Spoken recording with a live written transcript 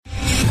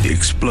The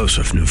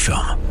explosive new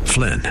film,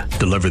 Flynn,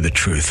 deliver the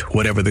truth,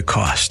 whatever the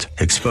cost,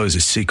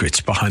 exposes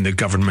secrets behind the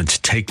government's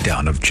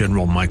takedown of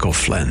General Michael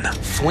Flynn.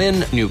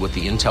 Flynn knew what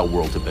the intel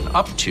world had been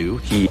up to.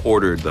 He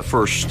ordered the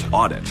first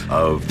audit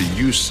of the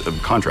use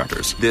of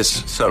contractors.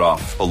 This set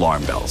off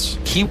alarm bells.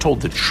 He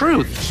told the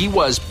truth. He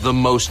was the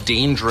most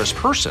dangerous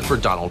person for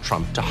Donald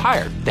Trump to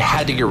hire. They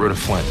had to get rid of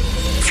Flynn.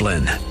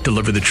 Flynn,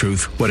 deliver the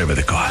truth, whatever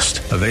the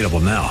cost. Available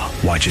now.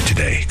 Watch it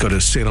today. Go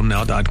to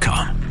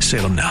salemnow.com.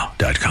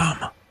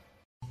 salemnow.com.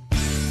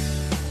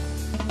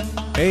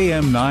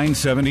 AM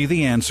 970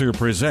 The Answer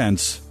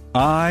presents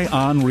Eye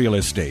on Real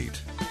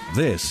Estate.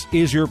 This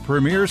is your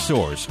premier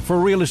source for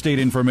real estate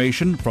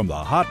information, from the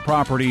hot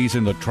properties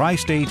in the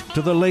tri-state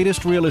to the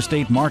latest real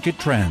estate market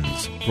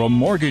trends. From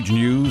mortgage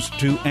news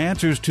to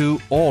answers to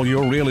all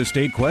your real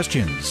estate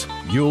questions.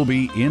 You'll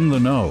be in the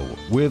know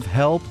with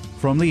help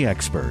from the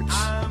experts.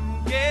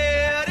 I'm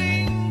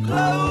getting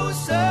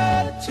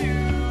closer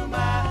to my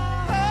heart.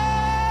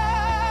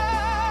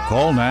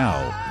 Call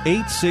now,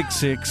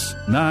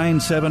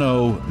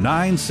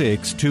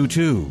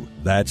 866-970-9622.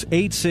 That's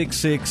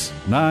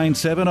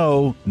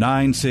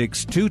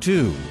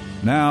 866-970-9622.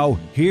 Now,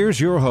 here's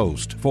your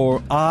host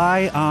for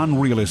Eye on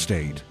Real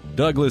Estate,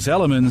 Douglas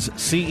Elliman's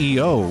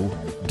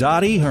CEO,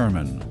 Dottie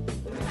Herman.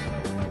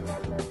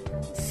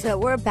 So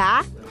we're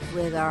back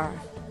with our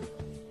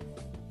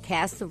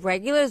cast of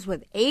regulars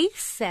with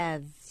Ace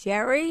and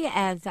Jerry,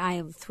 and I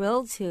am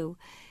thrilled to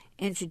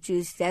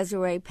introduce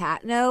Desiree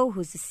Patno,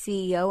 who's the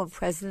CEO and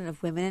president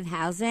of Women in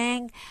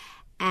Housing,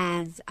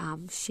 and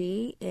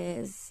she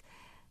is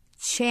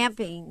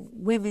championing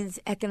women's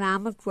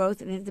economic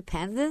growth and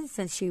independence,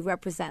 and she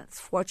represents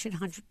Fortune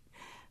 100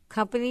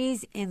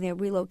 companies in their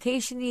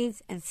relocation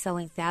needs and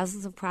selling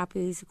thousands of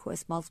properties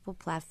across multiple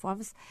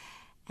platforms.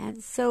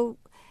 And so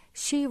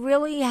she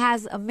really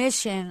has a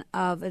mission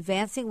of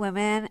advancing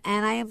women,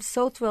 and I am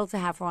so thrilled to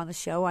have her on the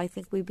show. I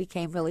think we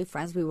became really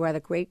friends. We were at a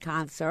great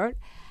concert.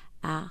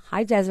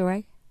 Hi,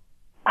 Desiree.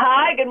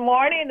 Hi, good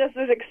morning. This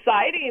is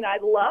exciting. I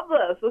love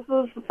this. This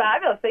is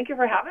fabulous. Thank you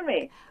for having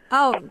me.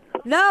 Oh,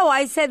 no,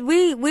 I said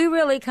we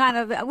really kind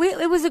of,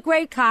 it was a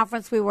great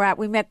conference we were at.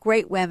 We met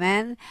great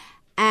women,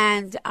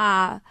 and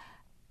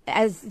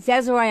as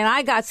Desiree and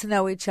I got to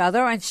know each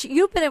other, and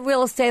you've been in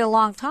real estate a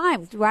long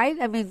time, right?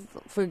 I mean,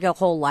 for your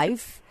whole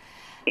life.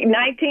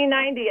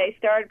 1990, I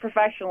started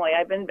professionally.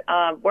 I've been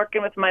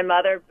working with my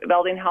mother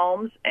building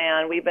homes,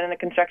 and we've been in the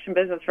construction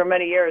business for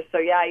many years. So,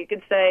 yeah, you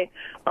could say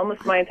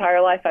almost my entire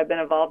life I've been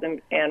involved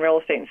in real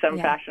estate in some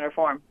fashion or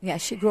form. Yeah,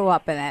 she grew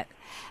up in it.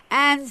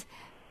 And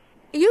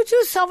you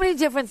do so many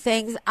different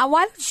things.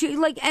 Why don't you,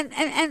 like, and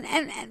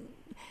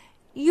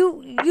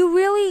you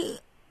really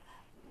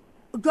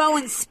go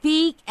and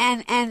speak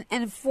and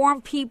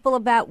inform people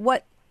about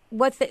what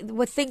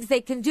things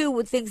they can do,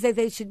 what things that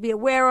they should be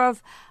aware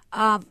of.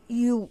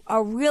 You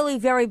are really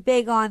very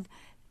big on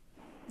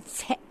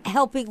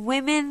helping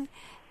women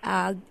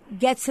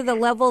get to the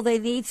level they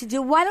need to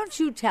do. Why don't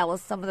you tell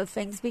us some of the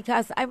things?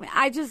 Because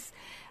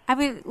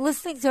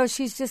listening to her,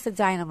 she's just a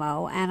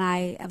dynamo, and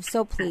I am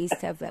so pleased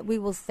to have that. We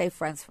will stay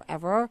friends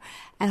forever,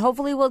 and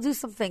hopefully we'll do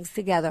some things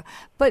together.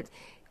 But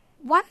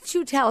why don't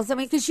you tell us? I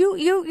mean, because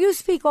you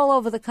speak all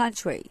over the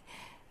country,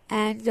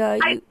 and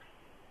tell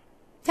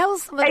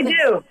us some of the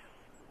things.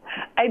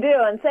 I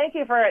do, and thank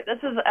you for it. This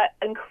is an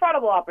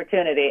incredible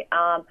opportunity.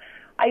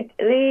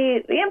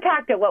 The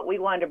impact of what we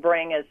wanted to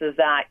bring is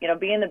that,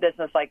 being in the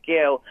business like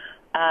you,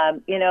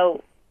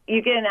 you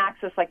get an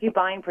access like you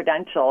buying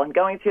Prudential and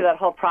going through that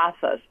whole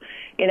process.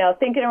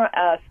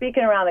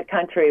 Speaking around the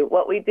country,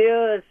 what we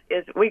do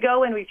is we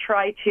go and we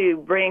try to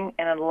bring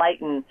and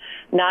enlighten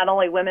not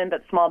only women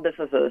but small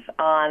businesses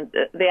on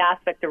the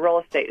aspect of real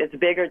estate. It's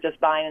bigger just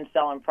buying and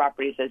selling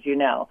properties, as you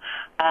know.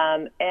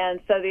 And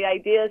so the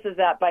idea is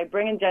that by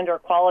bringing gender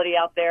equality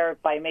out there,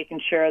 by making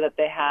sure that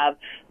they have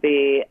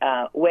the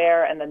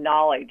where and the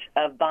knowledge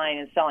of buying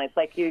and selling. It's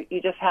like you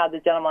just had the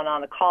gentleman on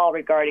the call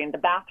regarding the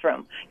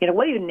bathroom.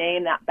 What do you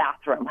name that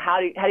bathroom? How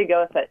do you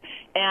go with it?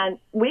 And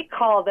we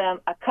call them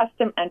a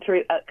custom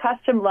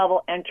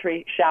level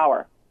entry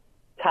shower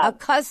tub. A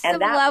custom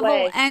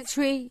level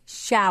entry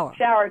shower.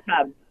 Shower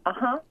tub.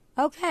 Uh-huh.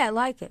 Okay, I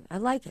like it.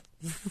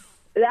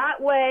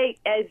 That way,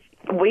 as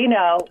we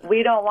know,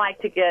 we don't like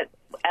to get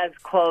as,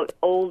 quote,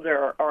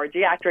 older or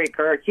geriatric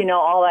or,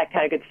 all that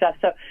kind of good stuff.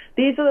 So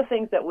these are the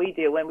things that we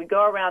do. When we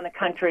go around the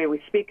country,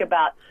 we speak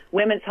about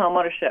women's home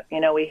ownership.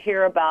 We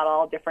hear about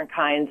all different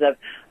kinds of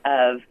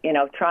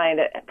trying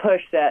to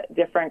push that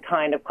different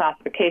kind of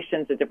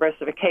classifications or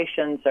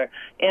diversifications or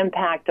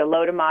impact to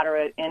low to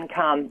moderate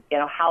income,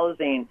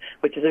 housing,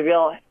 which is a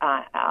real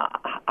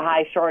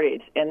high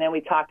shortage. And then we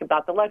talk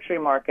about the luxury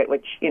market,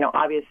 which,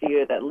 obviously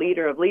you're the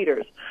leader of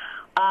leaders.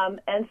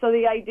 And so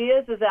the idea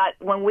is that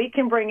when we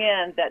can bring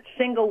in that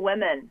single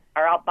women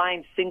are out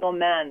buying single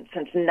men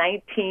since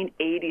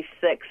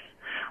 1986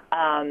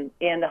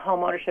 in the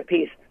home ownership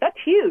piece, that's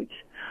huge.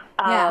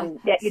 Yeah,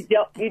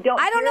 you don't.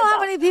 I don't know how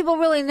many people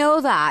really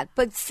know that,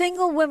 but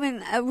single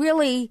women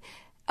really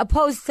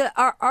opposed to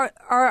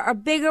are a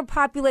bigger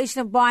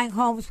population of buying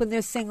homes when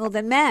they're single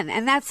than men.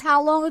 And that's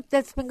how long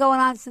that's been going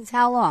on, since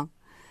how long?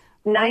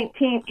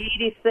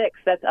 1986.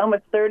 That's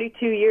almost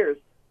 32 years.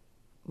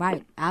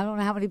 Right. I don't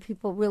know how many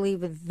people really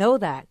even know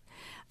that.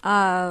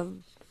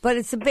 But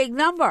it's a big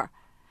number.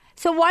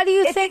 So why do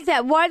you think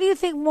that? Why do you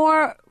think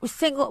more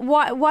single?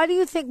 Why do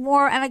you think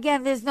more? And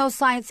again, there's no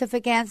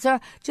scientific answer.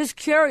 Just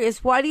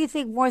curious. Why do you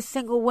think more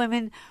single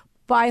women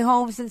buy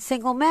homes than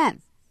single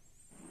men?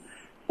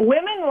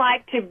 Women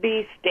like to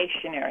be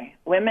stationary.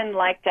 Women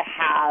like to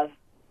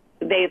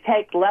they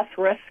take less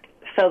risk,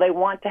 so they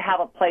want to have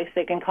a place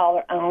they can call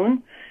their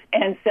own.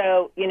 And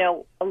so,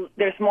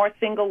 there's more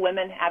single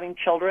women having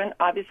children,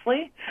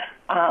 obviously.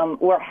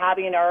 We're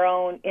having our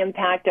own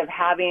impact of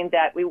having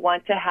that we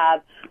want to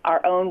have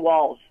our own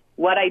walls,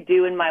 what I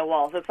do in my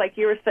walls. It's like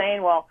you were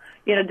saying, well,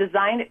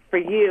 design it for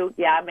you.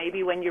 Yeah,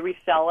 maybe when you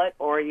resell it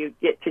or you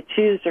get to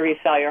choose to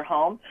resell your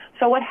home.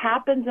 So what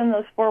happens in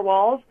those four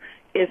walls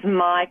is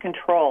my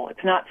control.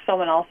 It's not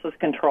someone else's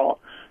control.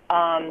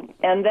 And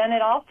then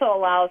it also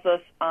allows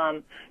us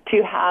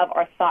to have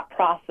our thought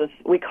process.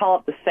 We call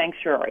it the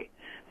sanctuary.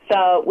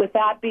 So with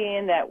that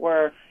being that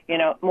we're,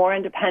 more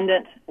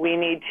independent, we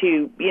need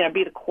to,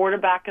 be the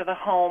quarterback of the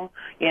home,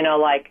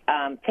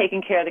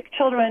 taking care of the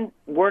children,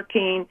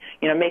 working,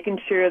 making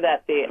sure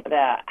that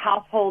the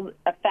household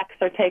effects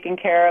are taken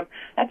care of.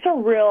 That's a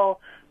real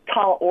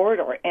tall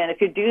order. And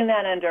if you're doing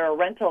that under a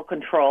rental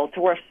control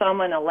to where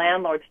a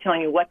landlord's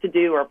telling you what to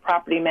do, or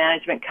property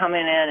management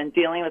coming in and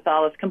dealing with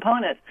all those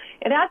components,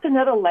 it adds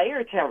another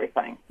layer to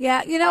everything.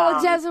 Yeah,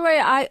 Desiree,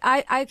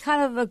 I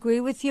kind of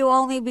agree with you,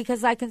 only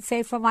because I can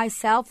say for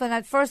myself, and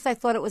at first I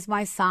thought it was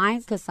my sign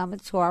because I'm a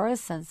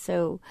Taurus, and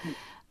so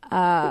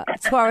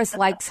Taurus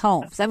likes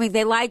homes. I mean,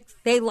 they like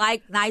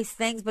nice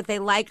things, but they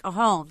like a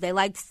home. They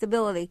like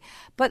stability.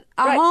 But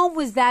a home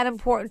was that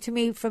important to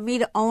me, for me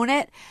to own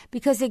it,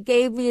 because it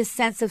gave me a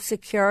sense of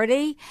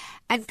security.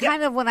 And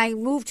kind of when I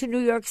moved to New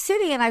York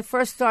City and I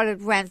first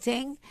started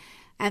renting,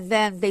 and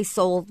then they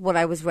sold what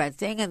I was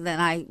renting, and then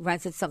I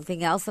rented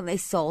something else and they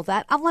sold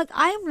that. I'm like,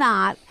 I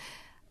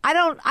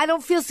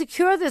don't feel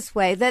secure this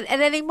way, that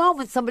at any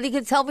moment somebody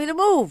could tell me to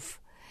move.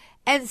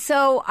 And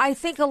so I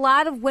think a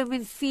lot of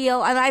women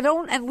feel,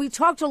 and we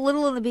talked a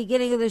little in the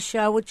beginning of the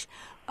show, which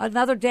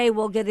another day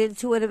we'll get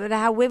into it, about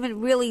how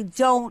women really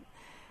don't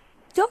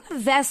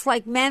invest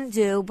like men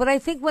do. But I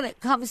think when it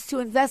comes to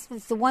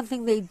investments, the one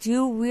thing they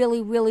do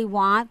really, really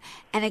want,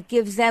 and it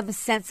gives them a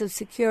sense of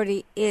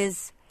security,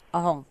 is a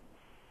home.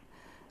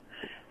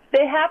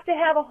 They have to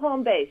have a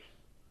home base.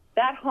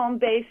 That home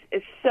base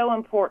is so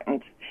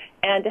important.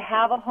 And to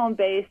have a home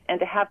base and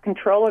to have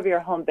control of your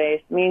home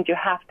base means you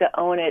have to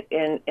own it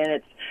in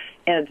its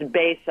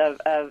base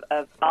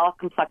of all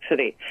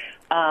complexity.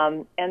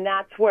 And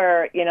that's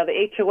where,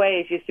 the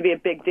HOAs used to be a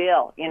big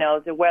deal,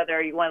 to whether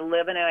you want to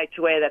live in an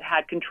HOA that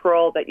had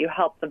control, that you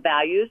help the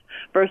values,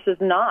 versus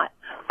not.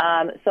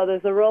 So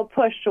there's a real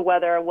push to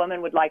whether a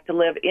woman would like to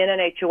live in an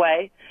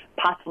HOA,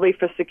 possibly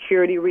for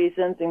security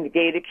reasons in the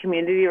gated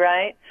community,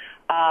 right?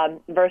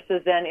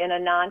 Versus then in a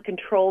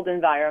non-controlled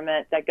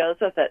environment that goes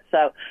with it.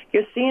 So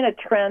you're seeing a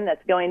trend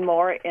that's going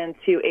more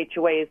into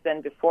HOAs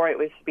than before. It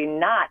used to be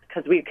not,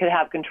 because we could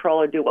have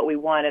control or do what we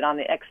wanted on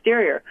the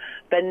exterior.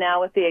 But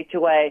now with the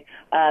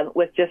HOA,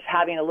 with just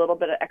having a little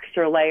bit of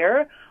extra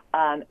layer,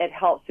 it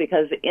helps,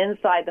 because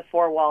inside the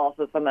four walls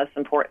is the most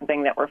important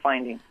thing that we're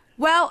finding.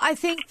 Well, I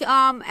think,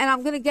 and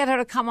I'm going to get her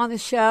to come on the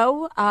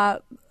show,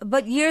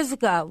 but years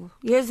ago,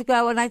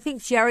 and I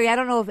think Jerry, I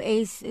don't know if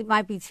Ace, it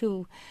might be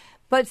too,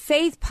 but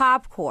Faith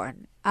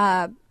Popcorn,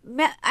 I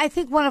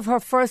think one of her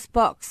first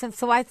books, and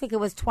so I think it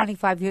was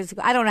 25 years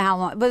ago. I don't know how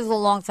long, but it was a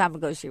long time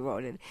ago she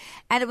wrote it.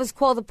 And it was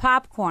called The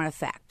Popcorn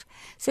Effect.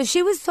 So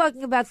she was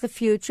talking about the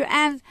future.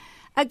 And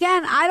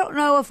again, I don't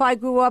know if I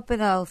grew up in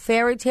a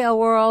fairy tale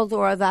world,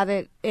 or that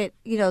it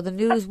the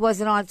news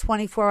wasn't on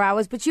 24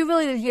 hours, but you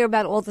really didn't hear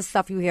about all the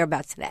stuff you hear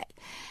about today.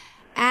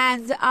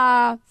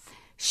 And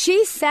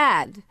she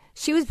said,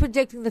 she was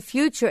predicting the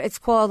future. It's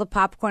called The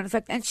Popcorn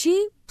Effect. And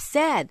she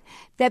said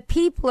that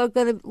people are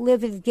going to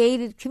live in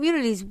gated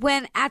communities,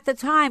 when at the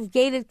time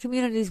gated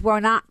communities were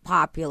not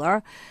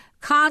popular.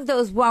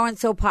 Condos weren't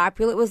so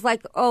popular. It was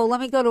like, oh, let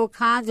me go to a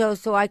condo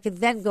so I can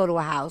then go to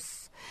a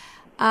house.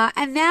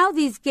 And now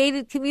these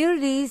gated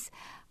communities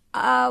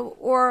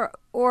or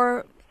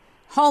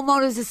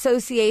homeowners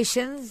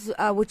associations,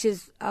 which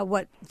is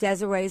what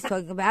Desiree is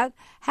talking about,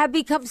 have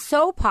become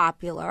so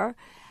popular.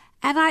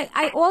 And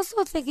I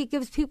also think it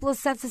gives people a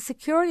sense of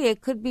security.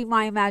 It could be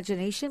my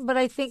imagination, but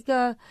I think,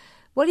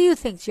 what do you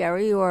think,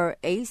 Jerry or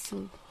Ace?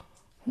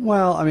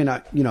 Well, I mean,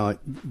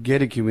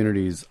 gated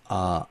communities,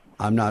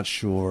 I'm not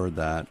sure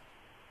that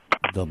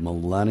the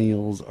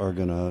millennials are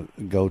going to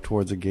go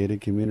towards a gated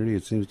community.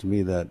 It seems to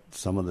me that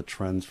some of the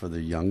trends for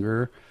the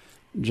younger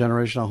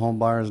generation of home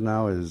buyers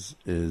now is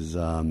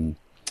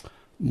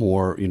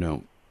more,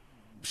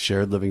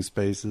 shared living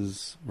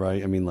spaces,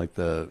 right? I mean, like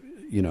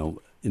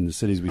in the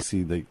cities, we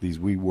see these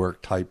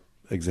WeWork type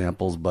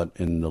examples, but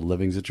in the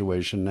living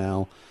situation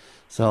now.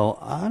 So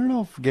I don't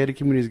know if gated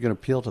community is going to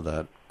appeal to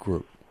that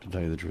group. to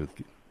tell you the truth.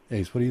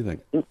 Ace, what do you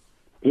think?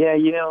 Yeah,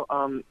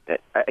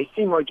 I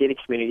see more gated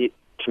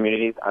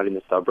communities out in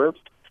the suburbs,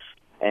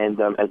 and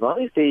as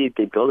long as they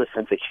build a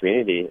sense of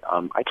community,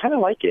 I kind of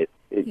like it.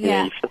 You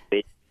feel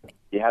safe.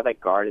 You have that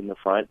guard in the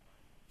front.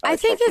 I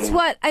think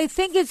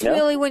it's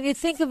really, when you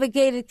think of a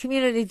gated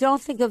community,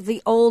 don't think of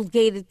the old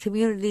gated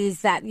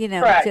communities that,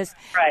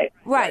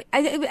 Right.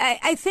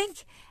 I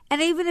think,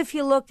 and even if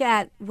you look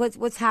at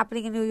what's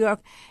happening in New York,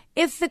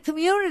 if the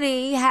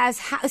community has,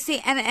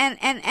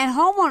 and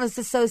homeowners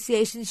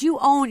associations, you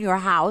own your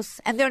house,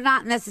 and they're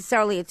not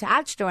necessarily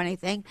attached or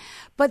anything,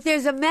 but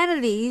there's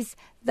amenities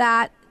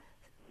that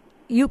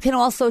you can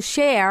also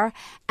share,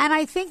 and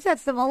I think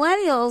that the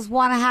millennials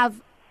want to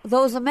have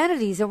those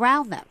amenities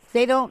around them.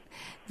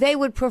 They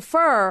would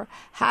prefer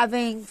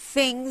having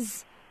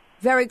things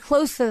very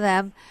close to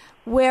them,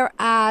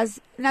 whereas,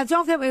 now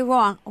don't get me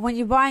wrong, when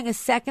you're buying a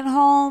second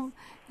home,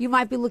 you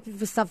might be looking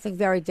for something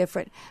very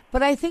different.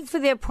 But I think for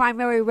their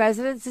primary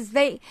residences,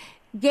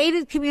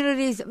 gated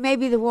communities may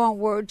be the wrong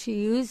word to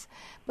use,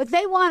 but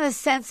they want a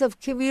sense of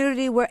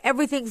community where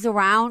everything's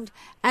around,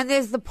 and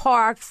there's the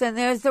parks, and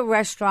there's the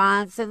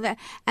restaurants, and that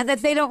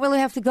they don't really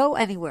have to go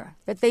anywhere,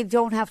 that they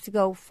don't have to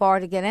go far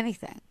to get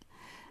anything.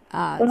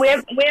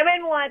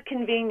 Women want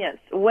convenience.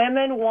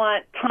 Women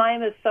want,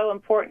 time is so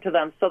important to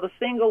them. So the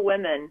single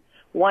women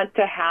want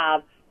to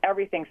have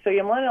everything. So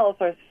your millennials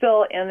are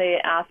still in the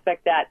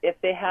aspect that if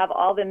they have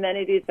all the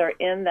amenities that are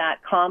in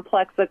that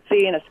complex, let's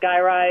see, in a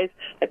skyrise,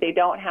 that they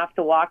don't have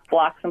to walk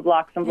blocks and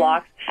blocks and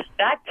blocks.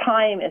 That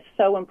time is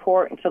so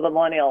important to the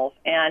millennials.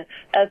 And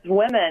as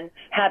women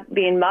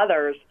being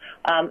mothers,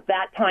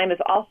 that time is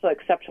also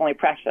exceptionally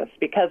precious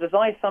because there's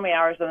only so many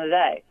hours in the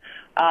day.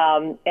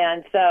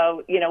 And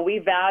so, we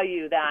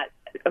value that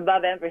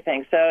above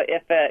everything. So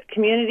if a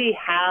community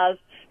has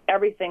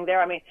everything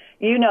there,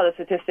 the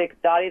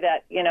statistic, Dottie,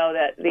 that,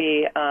 that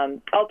the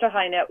ultra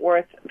high net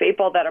worth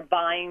people that are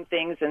buying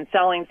things and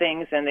selling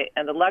things in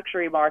the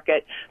luxury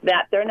market,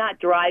 that they're not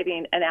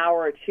driving an hour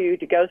or two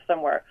to go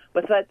somewhere.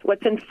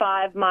 What's in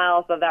 5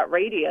 miles of that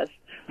radius,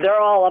 they're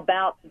all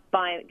about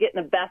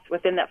getting the best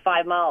within that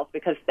 5 miles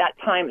because that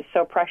time is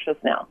so precious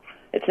now.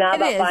 It's not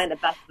about buying the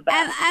best of the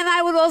best. And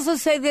I would also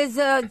say there's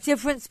a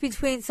difference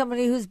between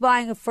somebody who's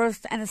buying a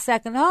first and a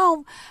second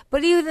home.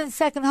 But even in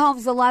second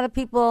homes, a lot of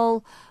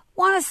people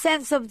want a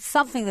sense of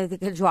something that they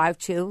can drive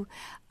to.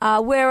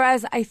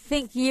 Whereas I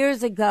think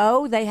years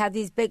ago, they had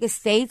these big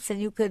estates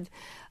and you could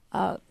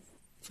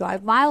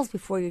drive miles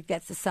before you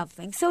get to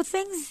something. So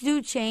things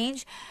do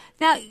change.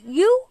 Now,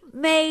 you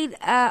made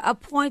a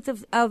point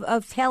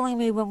of telling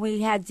me when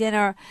we had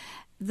dinner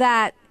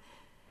that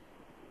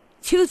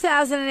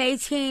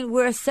 2018,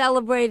 we're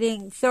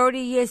celebrating 30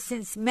 years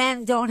since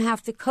men don't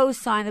have to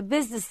co-sign a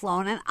business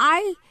loan. And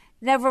I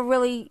never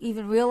really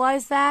even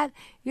realized that.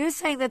 You're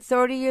saying that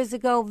 30 years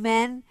ago,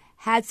 men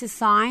had to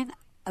sign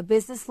a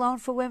business loan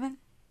for women?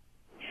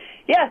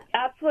 Yes,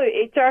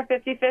 absolutely. HR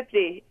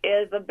 5050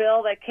 is a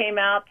bill that came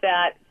out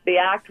that the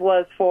act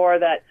was for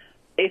that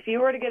if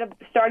you were to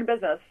start a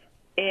business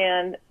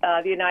in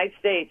the United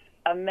States,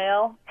 a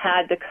male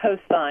had to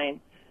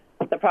co-sign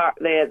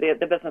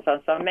the business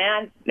loan. So a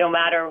man, no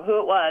matter who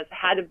it was,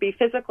 had to be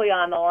physically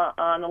on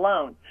the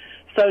loan.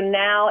 So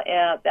now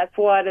that's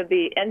what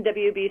the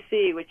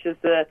NWBC, which is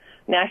the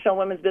National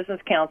Women's Business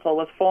Council,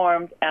 was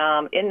formed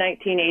in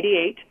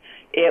 1988.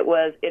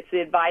 It's the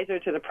advisor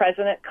to the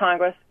President,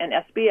 Congress, and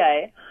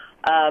SBA.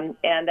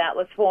 And that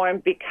was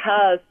formed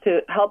because to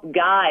help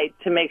guide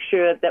to make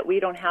sure that we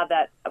don't have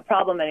that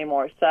problem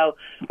anymore. So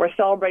we're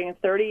celebrating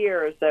 30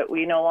 years that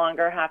we no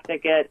longer have to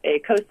get a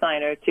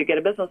co-signer to get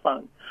a business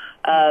loan.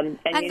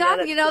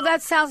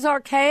 That sounds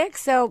archaic.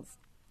 So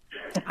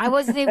I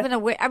wasn't even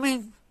aware.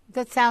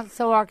 That sounds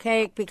so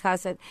archaic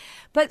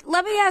but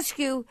let me ask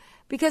you,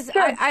 because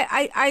sure.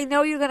 I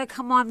know you're going to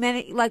come on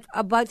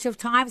a bunch of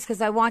times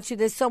because I want you,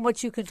 there's so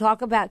much you can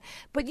talk about.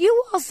 But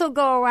you also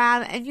go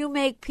around and you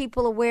make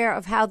people aware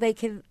of how they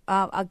can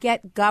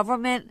get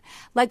government.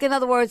 Like, in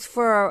other words,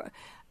 for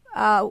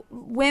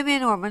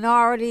women or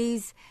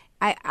minorities,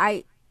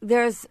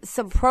 there's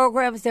some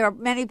programs. There are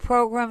many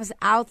programs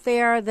out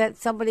there that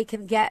somebody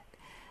can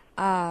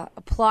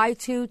apply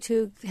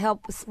to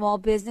help a small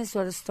business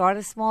or to start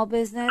a small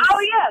business. Oh,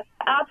 yes,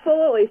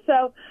 absolutely.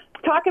 So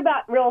talk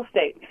about real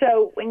estate.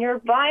 So when you're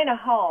buying a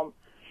home,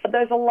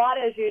 there's a lot,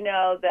 as you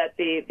know, that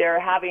they're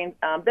having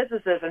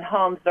businesses and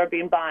homes that are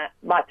being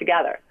bought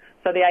together.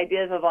 So the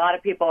idea is a lot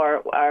of people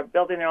are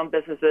building their own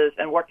businesses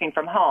and working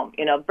from home.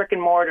 Brick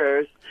and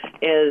mortars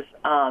is,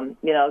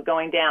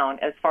 going down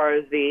as far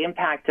as the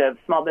impact of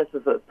small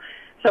businesses.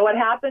 So what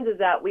happens is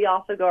that we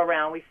also go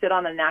around, we sit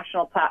on the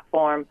national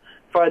platform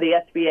for the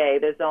SBA.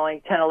 There's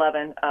only 10,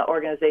 11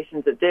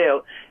 organizations that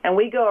do. And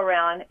we go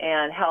around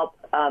and help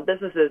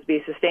businesses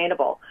be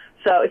sustainable.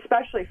 So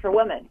especially for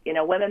women,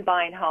 women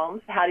buying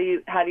homes, how do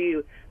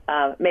you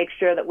make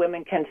sure that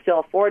women can still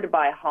afford to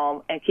buy a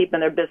home and keeping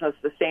their business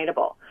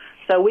sustainable?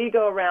 So we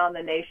go around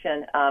the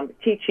nation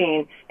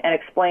teaching and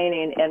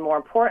explaining, and more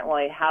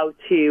importantly, how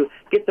to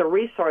get the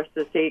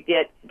resources to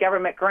get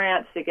government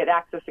grants, to get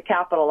access to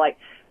capital. Like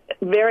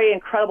very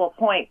incredible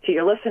point to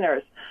your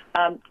listeners.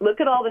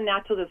 Look at all the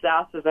natural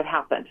disasters that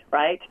happened,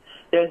 right?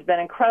 There's been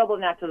incredible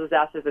natural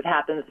disasters that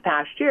happened this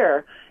past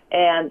year,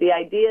 and the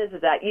idea is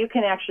that you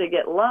can actually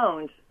get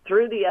loans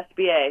through the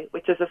SBA,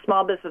 which is a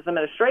Small Business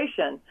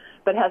Administration,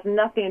 but has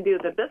nothing to do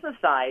with the business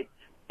side,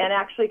 and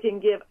actually can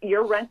give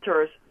your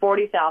renters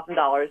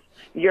 $40,000,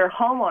 your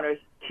homeowners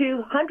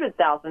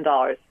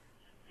 $200,000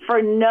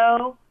 for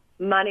no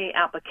money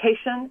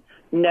application,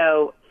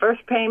 no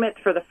first payment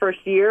for the first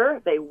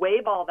year. They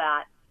waive all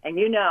that, and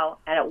and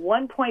at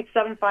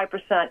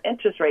 1.75%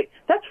 interest rate,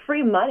 that's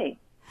free money.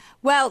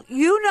 Well,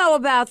 you know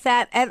about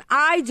that, and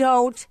I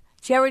don't.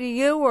 Jerry, do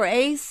you or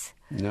Ace?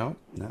 No,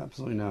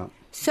 absolutely not.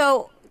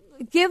 So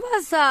give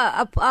us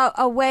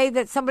a way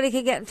that somebody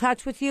can get in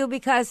touch with you,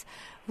 because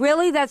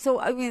really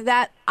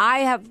that I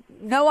have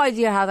no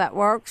idea how that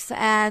works,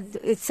 and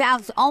it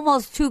sounds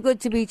almost too good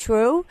to be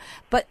true,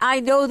 but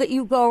I know that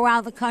you go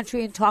around the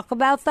country and talk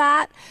about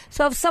that.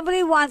 So if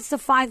somebody wants to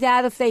find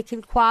out if they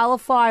can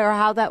qualify or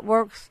how that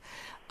works,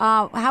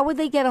 how can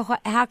they get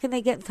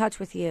in touch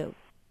with you?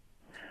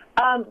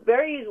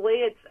 Very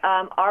easily. It's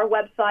our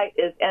website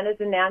is N as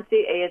in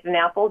Nancy, A as in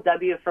Apple,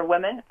 W for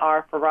women,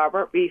 R for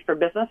Robert, B for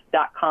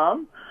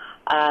business.com.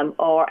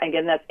 Or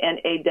again, that's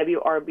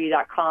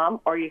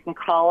NAWRB.com, or you can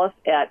call us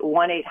at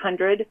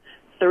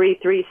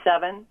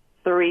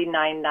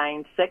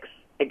 1-800-337-3996.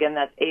 Again,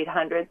 that's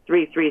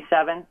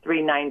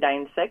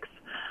 800-337-3996.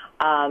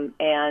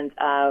 And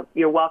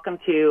you're welcome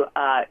to,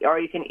 or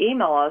you can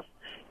email us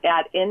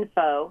at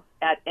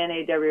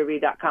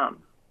info@NAWRB.com.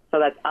 So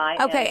that's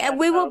Okay, and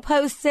we will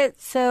post it,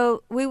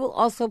 so we will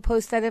also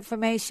post that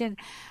information.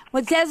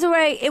 Well,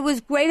 Desiree, it was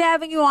great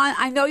having you on.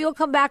 I know you'll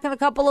come back in a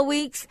couple of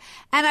weeks,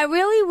 and I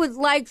really would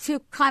like to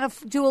kind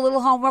of do a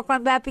little homework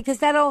on that,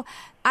 because I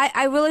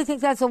really think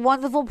that's a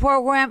wonderful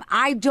program.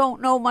 I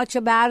don't know much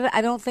about it.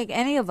 I don't think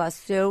any of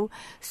us do.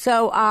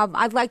 So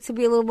I'd like to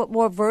be a little bit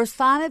more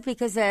versed on it,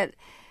 because that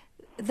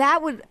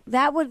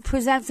would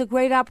present a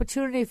great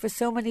opportunity for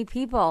so many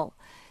people.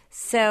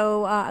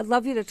 So I'd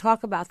love you to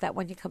talk about that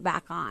when you come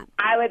back on.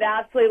 I would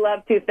absolutely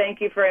love to. Thank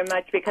you very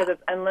much, because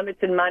it's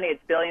unlimited money.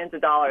 It's billions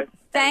of dollars.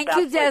 Thank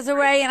you,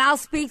 Desiree, and I'll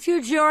speak to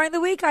you during the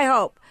week, I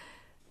hope.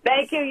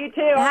 Thank you. You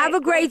too. Have a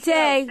great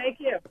day. Thank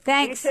you.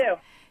 Thanks. You too.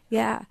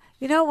 Yeah.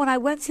 When I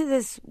went to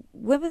this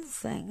women's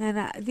thing,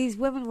 and these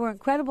women were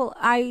incredible,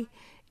 I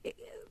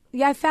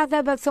found out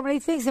about so many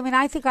things. I mean,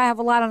 I think I have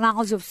a lot of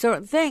knowledge of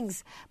certain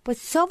things, but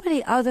so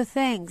many other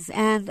things,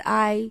 and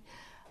I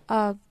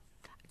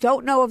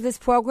don't know of this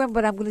program,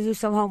 but I'm going to do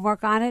some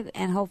homework on it,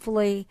 and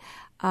hopefully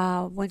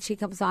when she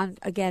comes on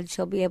again,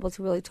 she'll be able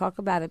to really talk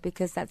about it,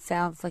 because that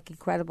sounds like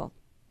incredible.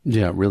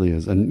 Yeah, it really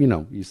is. And,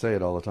 you say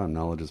it all the time,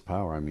 knowledge is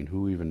power. I mean,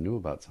 who even knew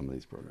about some of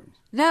these programs?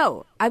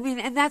 No. I mean,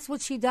 and that's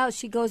what she does.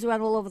 She goes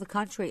around all over the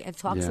country and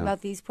talks about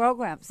these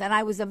programs, and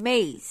I was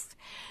amazed.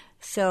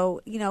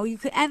 So, you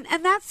could, and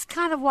that's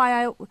kind of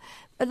why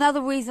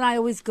another reason I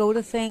always go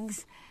to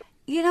things.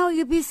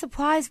 You'd be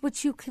surprised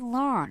what you can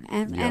learn.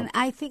 And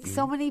I think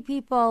so many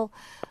people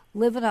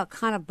live in a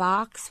kind of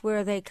box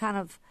where they kind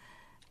of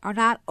are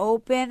not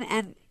open.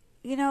 And,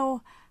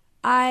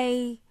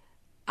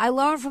 I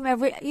learn from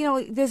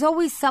there's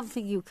always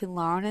something you can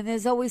learn, and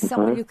there's always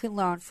someone you can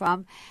learn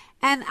from.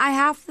 And I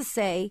have to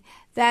say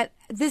that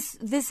this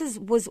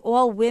was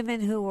all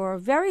women who were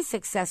very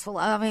successful.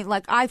 I mean,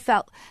 like, I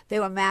felt they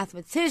were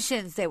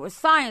mathematicians, they were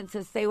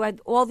scientists, they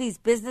had all these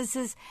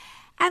businesses.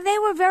 And they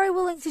were very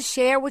willing to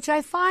share, which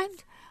I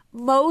find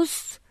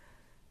most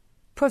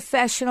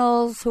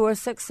professionals who are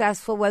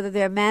successful, whether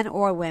they're men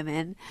or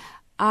women,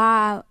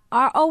 are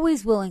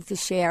always willing to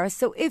share.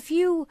 So if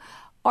you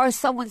are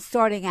someone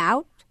starting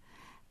out,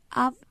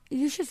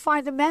 you should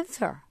find a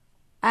mentor.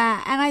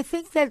 And I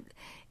think that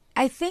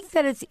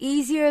it's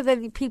easier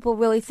than people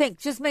really think.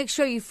 Just make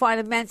sure you find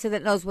a mentor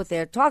that knows what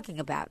they're talking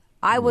about.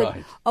 I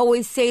would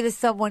always say to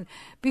someone,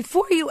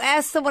 before you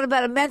ask someone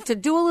about a mentor,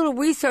 do a little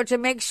research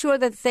and make sure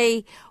that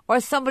they are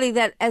somebody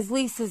that at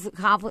least is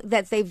accomplished,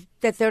 that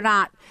they're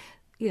not,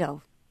 they're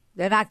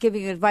not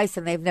giving you advice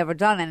and they've never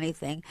done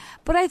anything.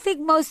 But I think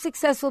most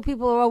successful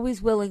people are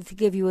always willing to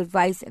give you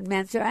advice and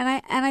mentor,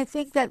 and I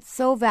think that's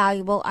so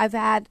valuable. I've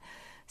had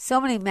so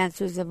many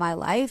mentors in my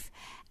life,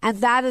 and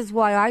that is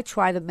why I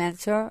try to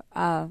mentor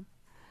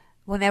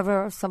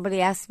whenever somebody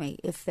asks me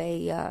if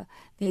they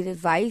need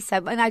advice.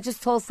 And I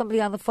just told somebody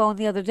on the phone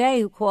the other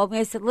day who called me,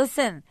 I said,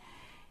 listen,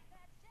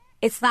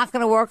 it's not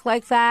going to work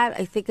like that.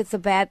 I think it's a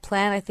bad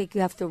plan. I think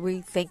you have to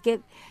rethink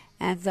it,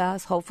 and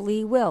hopefully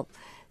you will.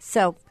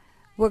 So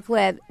we're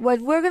glad. We're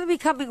going to be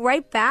coming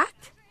right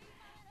back.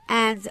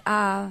 And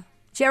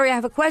Jerry, I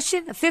have a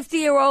question. A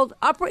 50-year-old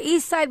Upper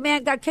East Side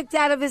man got kicked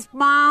out of his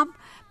mom.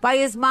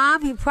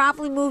 He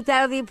promptly moved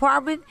out of the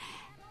apartment,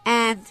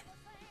 and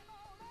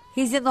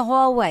he's in the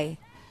hallway.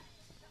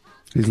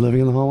 He's living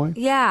in the hallway?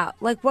 Yeah.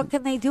 Like, what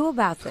can they do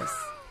about this?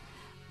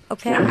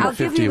 Okay, I'll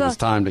 50, give you it was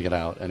time to get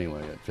out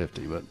anyway at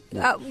 50. But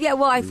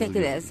I think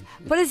it is.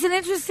 But it's an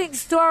interesting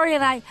story,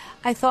 and I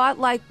thought,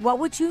 like, what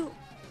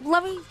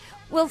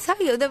will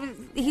tell you that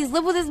he's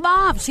lived with his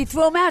mom. She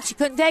threw him out. She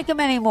couldn't take him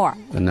anymore.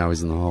 And now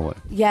he's in the hallway.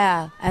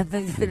 Yeah, and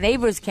the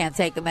neighbors can't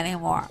take him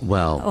anymore.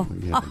 Well,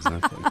 yeah,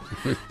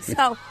 exactly.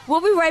 So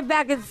we'll be right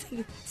back and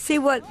see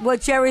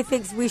what Jerry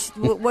thinks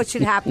what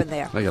should happen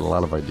there. I got a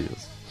lot of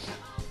ideas.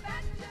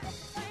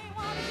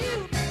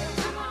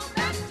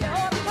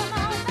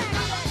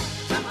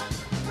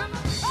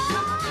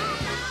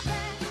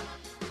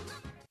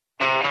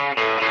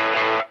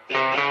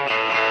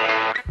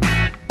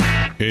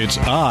 It's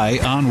Eye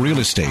on Real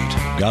Estate.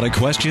 Got a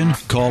question?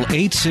 Call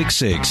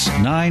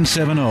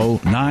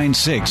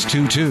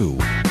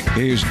 866-970-9622.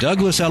 Here's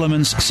Douglas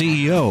Elliman's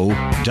CEO,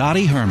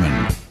 Dottie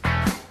Herman.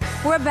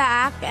 We're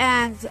back,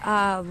 and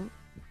I'm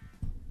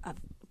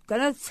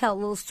going to tell a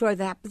little story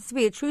that happens to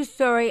be a true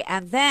story,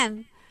 and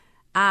then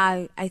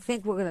I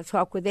think we're going to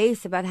talk with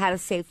Ace about how to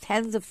save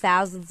tens of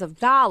thousands of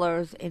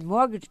dollars in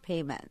mortgage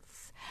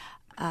payments,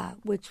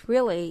 which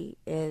really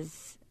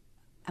is...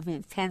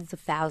 tens of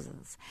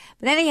thousands.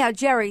 But anyhow,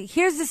 Jerry,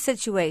 here's the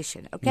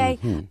situation, okay?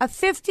 Mm-hmm. A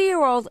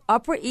 50-year-old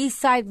Upper East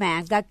Side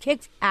man got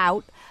kicked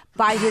out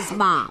by his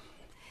mom.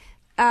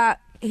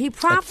 He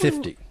promptly... At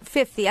 50.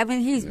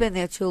 50. He's been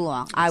there too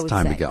long, I would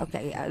say. Time to go.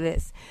 Okay, yeah, it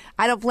is.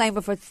 I don't blame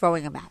her for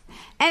throwing him out.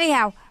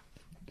 Anyhow,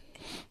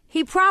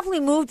 he promptly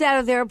moved out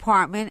of their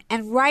apartment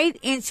and right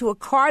into a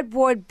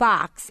cardboard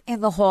box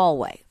in the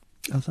hallway.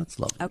 Oh, that's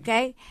lovely.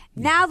 Okay?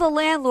 Now the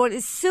landlord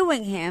is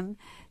suing him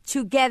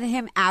to get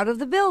him out of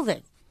the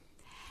building.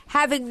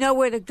 Having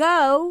nowhere to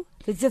go,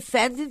 the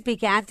defendant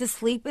began to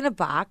sleep in a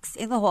box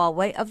in the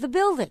hallway of the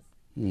building.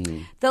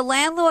 The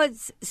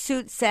landlord's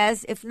suit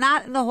says if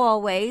not in the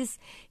hallways,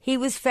 he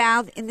was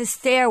found in the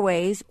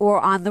stairways or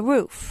on the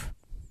roof.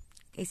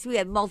 Okay, so we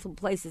had multiple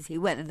places he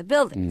went in the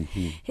building.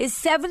 Mm-hmm. His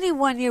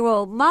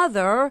 71-year-old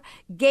mother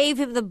gave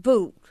him the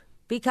boot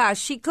because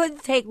she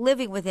couldn't take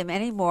living with him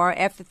anymore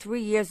after 3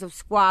 years of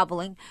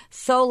squabbling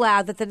so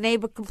loud that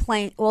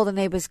all the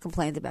neighbors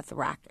complained about the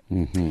racket.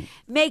 Mm-hmm.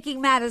 Making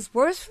matters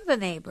worse for the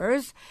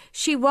neighbors,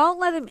 she won't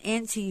let him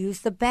in to use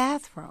the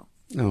bathroom.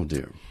 Oh,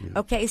 dear. Yeah.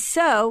 Okay,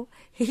 so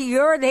he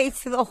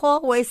urinates in the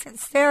hallways and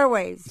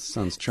stairways.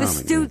 Sounds charming.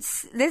 This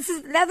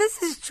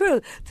is true.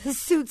 The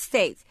suit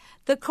states,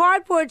 the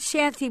cardboard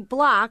shanty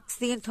blocks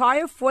the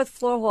entire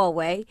fourth-floor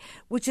hallway,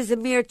 which is a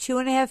mere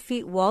 2.5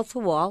 feet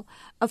wall-to-wall.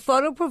 A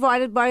photo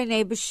provided by a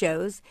neighbor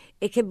shows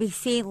it can be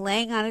seen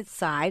laying on its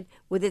side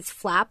with its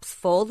flaps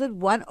folded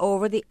one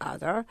over the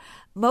other.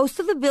 Most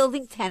of the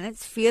building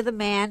tenants fear the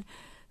man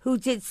who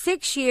did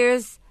 6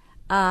 years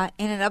in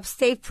an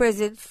upstate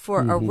prison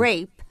for a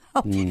rape.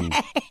 Okay.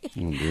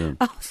 Oh, dear.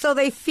 So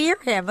they fear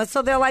him.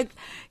 So they're like,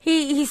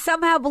 he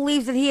somehow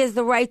believes that he has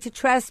the right to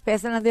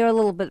trespass, and they're a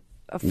little bit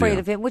afraid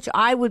of him, which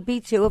I would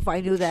be too if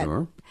I knew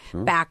that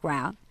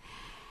background.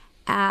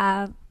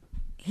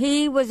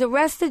 He was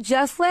arrested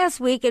just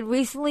last week, and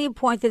recently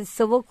appointed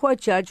civil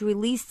court judge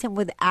released him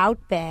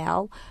without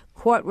bail,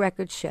 court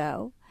records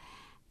show.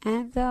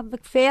 And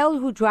McPhail,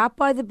 who dropped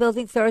by the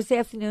building Thursday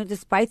afternoon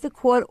despite the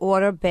court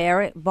order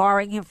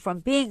barring him from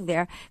being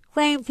there,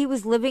 claimed he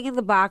was living in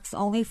the box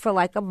only for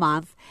like a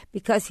month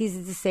because he's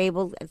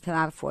disabled and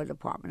cannot afford an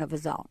apartment of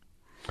his own.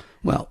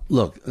 Well,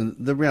 look,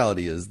 the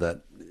reality is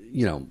that,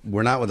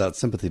 we're not without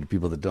sympathy to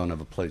people that don't have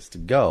a place to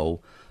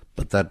go,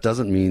 but that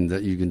doesn't mean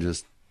that you can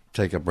just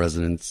take up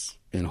residence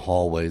in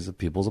hallways of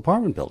people's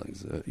apartment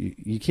buildings.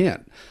 You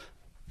can't.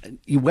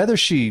 Whether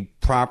she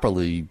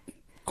properly,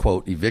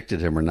 quote,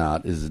 evicted him or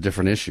not is a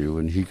different issue,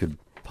 and he could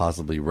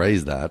possibly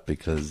raise that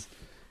because,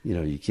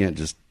 you can't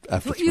just,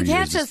 after 3 years... You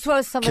can't just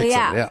throw somebody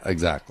out. Yeah,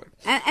 exactly.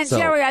 And so,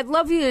 Jerry, I'd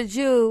love you to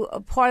do a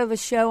part of a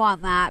show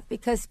on that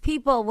because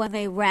people, when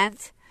they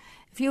rent...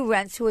 If you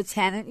rent to a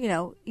tenant,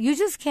 you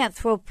just can't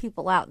throw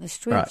people out in the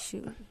streets.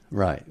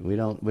 Right. We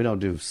don't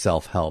do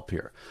self-help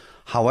here.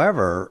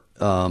 However,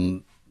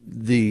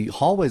 the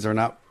hallways are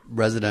not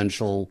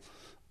residential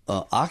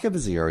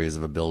occupancy areas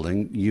of a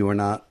building. You are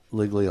not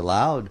legally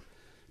allowed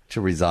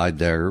to reside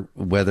there,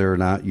 whether or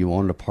not you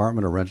own an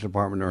apartment or rent an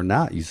apartment or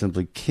not. You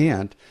simply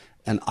can't.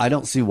 And I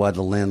don't see why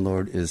the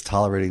landlord is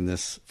tolerating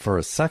this for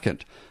a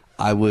second.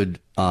 I would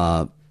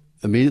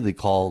immediately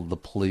call the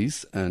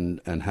police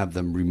and have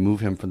them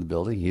remove him from the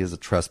building. He is a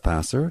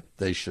trespasser.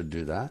 They should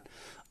do that.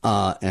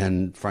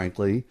 And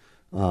frankly,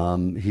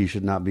 he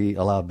should not be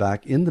allowed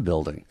back in the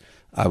building.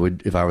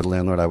 If I were the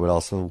landlord, I would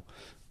also,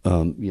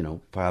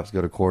 perhaps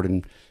go to court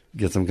and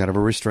get some kind of a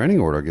restraining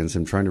order against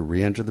him trying to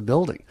re-enter the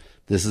building.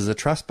 This is a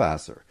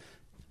trespasser.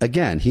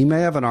 Again, he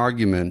may have an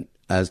argument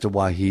as to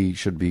why he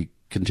should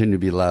continue to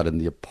be allowed in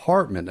the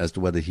apartment as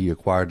to whether he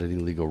acquired any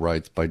legal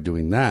rights by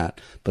doing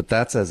that, but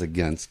that's as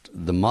against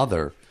the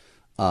mother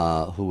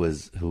who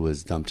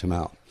has dumped him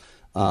out.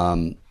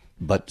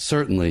 But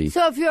certainly,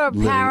 so if you're a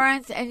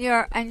parent and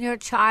your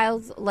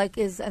child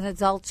is an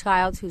adult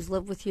child who's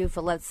lived with you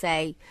for let's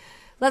say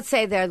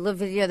they're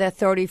living they're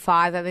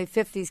 35.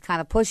 50 is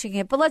kind of pushing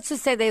it, but let's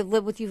just say they've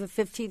lived with you for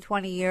 15,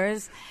 20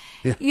 years.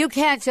 Yeah. You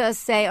can't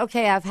just say,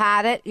 okay, I've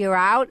had it, you're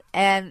out.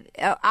 And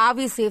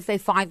obviously if they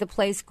find the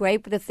place,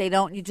 great. But if they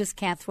don't, you just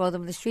can't throw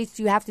them in the streets.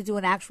 Do you have to do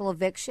an actual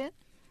eviction?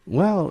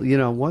 Well,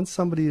 once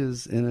somebody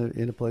is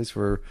in a place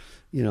for,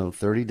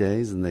 30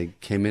 days and they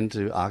came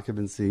into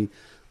occupancy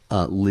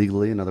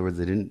legally, in other words,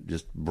 they didn't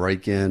just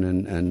break in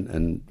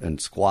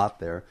and squat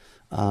there,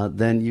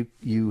 then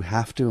you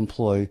have to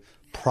employ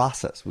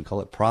process. We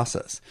call it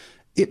process.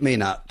 It may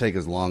not take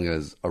as long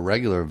as a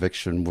regular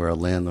eviction where a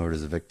landlord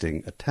is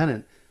evicting a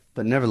tenant,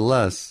 but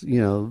nevertheless,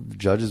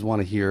 judges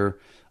want to hear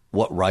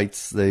what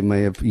rights they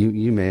may have.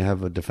 You may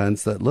have a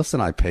defense that, listen,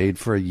 I paid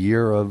for a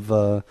year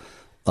of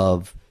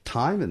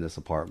time in this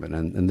apartment,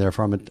 and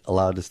therefore I'm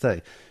allowed to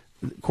stay.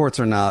 Courts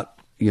are not,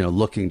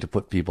 looking to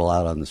put people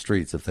out on the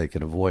streets if they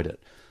can avoid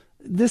it.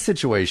 This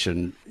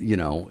situation,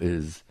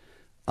 is,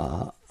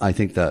 I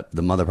think that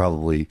the mother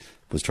probably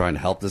was trying to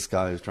help this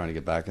guy who's trying to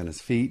get back on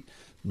his feet.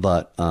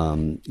 But,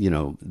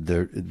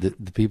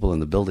 the people in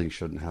the building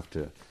shouldn't have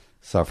to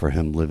suffer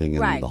him living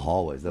in the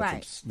hallways.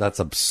 That's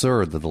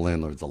absurd that the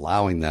landlord's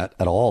allowing that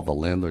at all. The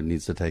landlord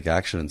needs to take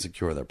action and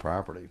secure their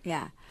property.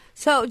 Yeah.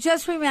 So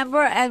just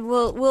remember, and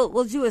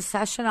we'll do a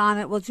session on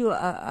it. We'll do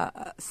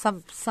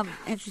some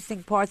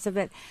interesting parts of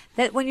it.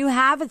 That when you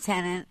have a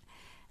tenant,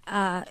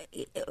 and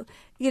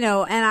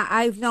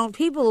I've known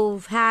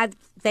people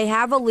they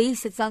have a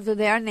lease. It's under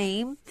their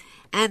name,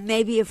 and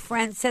maybe a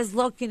friend says,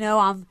 "Look,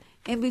 I'm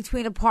in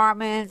between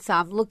apartments.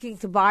 I'm looking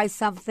to buy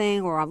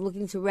something, or I'm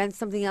looking to rent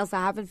something else I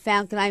haven't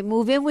found. Can I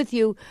move in with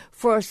you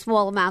for a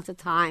small amount of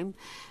time?"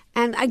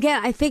 And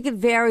again, I think it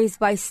varies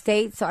by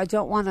state, so I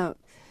don't want to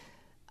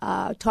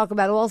talk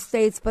about all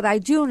states, but I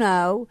do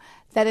know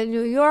that in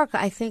New York,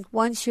 I think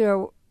once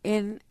you're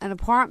in an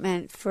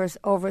apartment for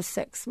over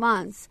 6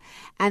 months,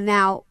 and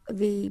now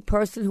the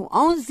person who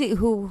owns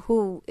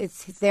who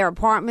it's their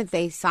apartment,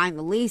 they sign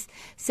the lease,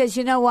 says,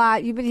 "You know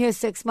what, you've been here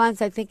 6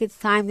 months, I think it's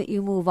time that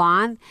you move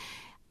on."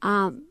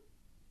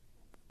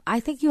 I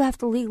think you have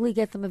to legally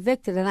get them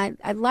evicted, and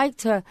I'd like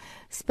to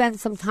spend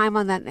some time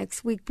on that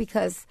next week,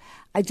 because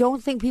I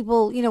don't think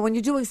people, when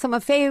you're doing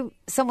someone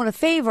a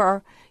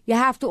favor, you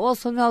have to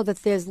also know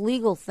that there's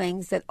legal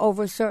things that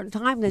over a certain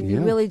time, then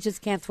you really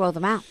just can't throw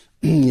them out.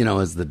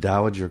 As the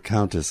Dowager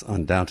Countess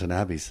on Downton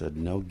Abbey said,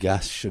 no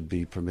guest should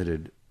be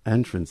permitted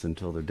entrance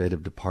until their date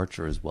of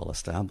departure is well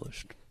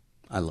established.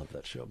 I love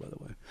that show, by the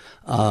way.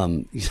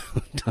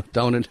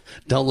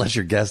 Don't let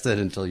your guest in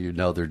until you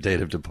know their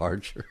date of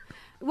departure.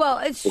 Well,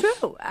 it's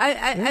true.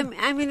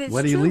 I mean, it's true.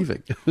 When are you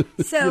leaving?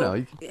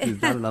 So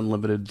it's not an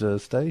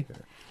unlimited stay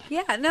here.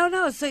 Yeah,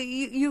 no. So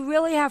you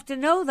really have to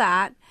know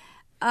that.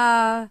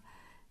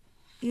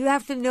 You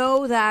have to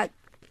know that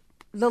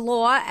the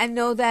law, and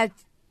know that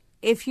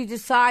if you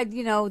decide,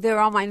 they're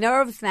on my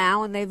nerves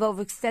now and they've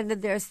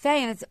overextended their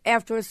stay, and it's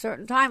after a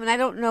certain time, and I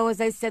don't know,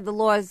 as I said, the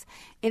laws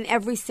in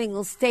every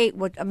single state,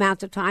 what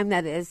amount of time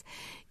that is,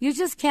 you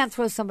just can't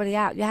throw somebody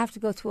out. You have to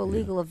go through a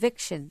legal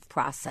eviction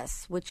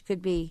process, which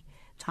could be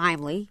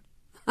timely.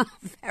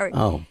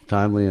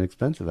 Timely and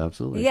expensive,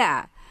 absolutely.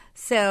 Yeah.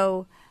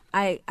 So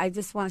I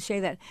just want to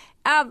share that.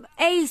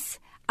 Ace,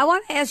 I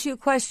want to ask you a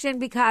question,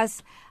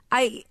 because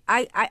I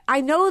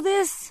know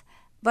this,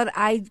 but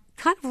I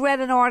kind of read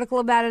an article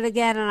about it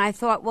again, and I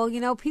thought, well,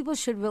 people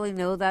should really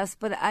know this.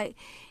 But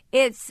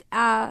if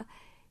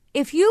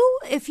you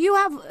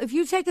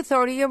take a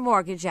 30-year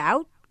mortgage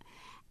out,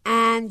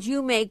 and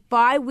you make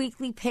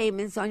bi-weekly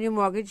payments on your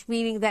mortgage,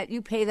 meaning that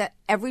you pay that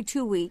every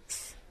 2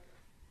 weeks.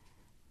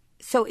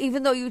 So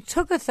even though you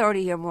took a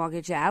 30-year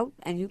mortgage out,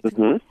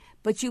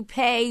 but you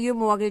pay your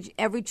mortgage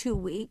every 2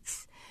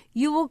 weeks,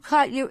 you will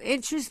cut your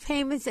interest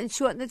payments and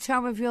shorten the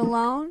term of your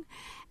loan.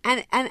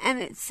 And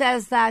it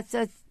says that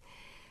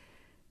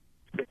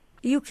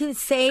you can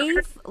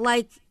save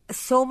like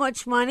so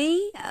much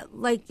money.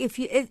 Like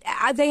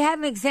they had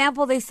an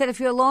example. They said if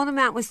your loan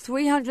amount was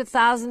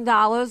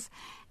 $300,000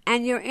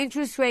 and your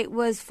interest rate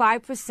was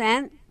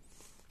 5%,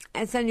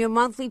 and then your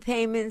monthly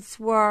payments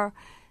were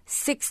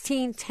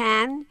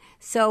 $1,610.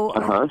 So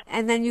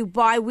and then you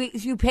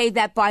paid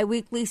that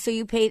biweekly. So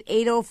you paid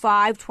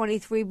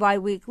 $805.23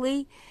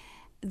 biweekly.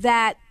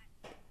 That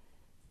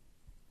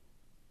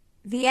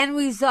the end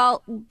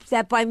result,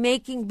 that by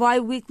making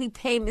biweekly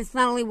payments,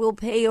 not only will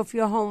pay off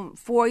your home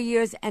 4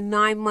 years and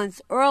 9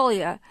 months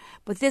earlier,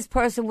 but this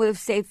person would have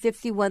saved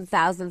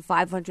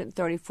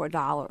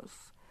 $51,534.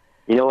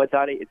 You know what,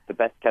 Dottie? It's the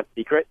best kept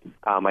secret.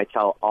 I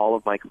tell all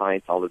of my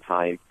clients all the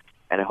time,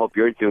 and I hope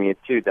you're doing it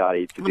too,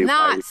 Dottie. I'm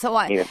not.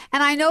 And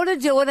I know to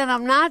do it, and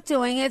I'm not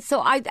doing it.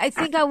 So I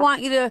think I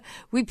want you to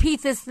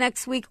repeat this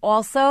next week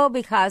also,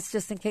 because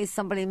just in case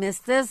somebody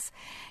missed this.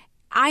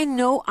 I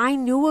knew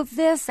of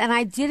this, and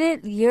I did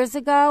it years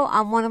ago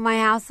on one of my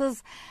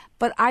houses,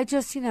 but I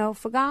just,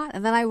 forgot.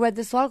 And then I read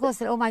this article and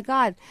said, oh, my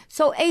God.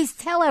 So, Ace,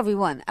 tell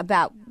everyone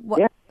about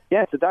what...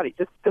 Yeah, so, Dottie,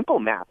 just simple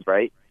math,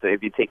 right? So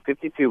if you take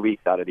 52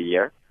 weeks out of the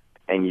year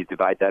and you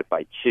divide that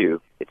by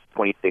 2, it's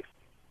 26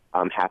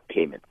 half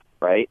payments,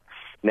 right?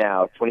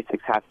 Now,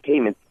 26 half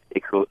payments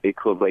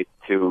equates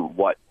to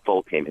what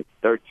full payments?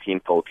 13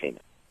 full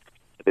payments.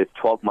 So there's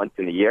 12 months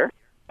in the year.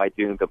 By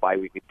doing the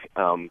biweekly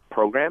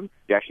program,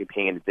 you're actually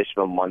paying an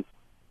additional month's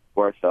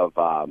worth of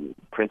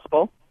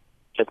principal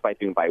just by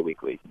doing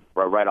biweekly,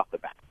 right off the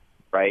bat.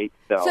 right?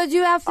 So do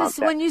you have to,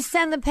 when you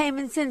send the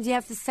payments in, do you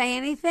have to say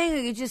anything, or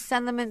you just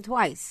send them in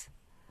twice?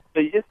 So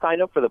you just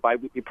sign up for the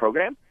biweekly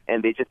program,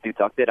 and they just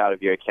deduct it out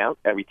of your account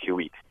every 2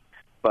 weeks.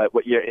 But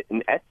what you're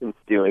in essence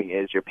doing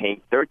is you're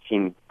paying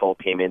 13 full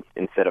payments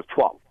instead of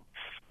 12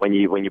 when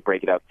you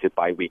break it up to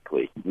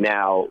biweekly.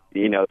 Now,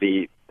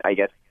 I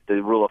guess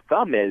the rule of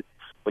thumb is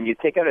when you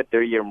take out a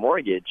 30-year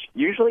mortgage,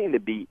 usually in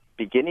the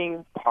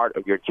beginning part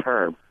of your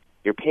term,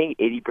 you're paying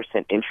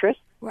 80% interest,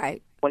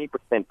 right?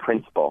 20%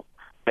 principal.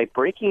 By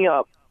breaking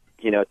up,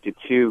 to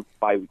 2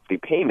 biweekly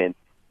payments,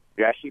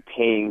 you're actually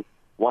paying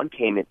one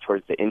payment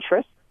towards the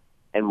interest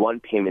and one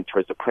payment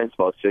towards the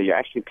principal. So you're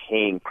actually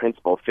paying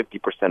principal 50%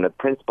 of the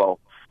principal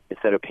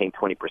instead of paying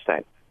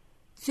 20%.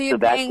 So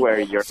that's where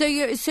you're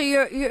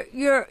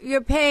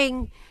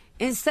paying,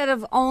 instead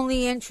of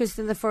only interest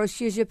in the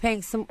first years, you're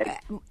paying some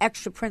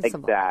extra principal.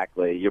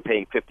 Exactly. You're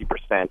paying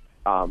 50%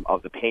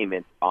 of the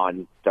payment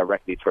on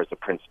directly towards the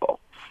principal.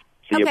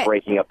 So you're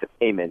breaking up the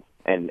payments,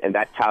 and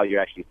that's how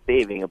you're actually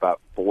saving about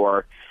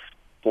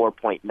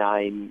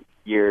 4.9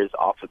 years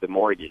off of the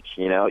mortgage.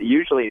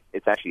 Usually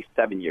it's actually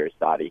 7 years,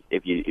 Dottie.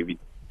 If you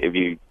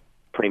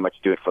pretty much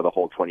do it for the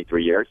whole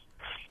 23 years,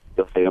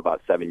 you'll save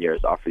about 7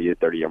 years off of your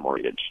 30-year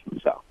mortgage.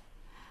 So.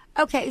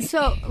 Okay,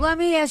 so let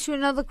me ask you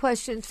another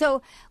question.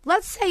 So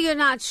let's say you're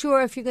not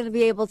sure if you're going to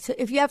be able to,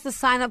 if you have to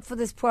sign up for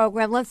this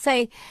program. Let's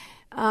say,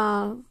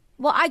 I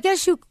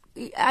guess you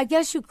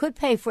could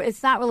pay for it.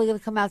 It's not really going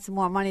to come out to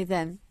more money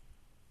then.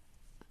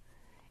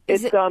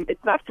 It's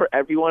not for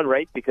everyone,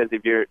 right? Because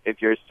if you're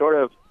sort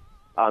of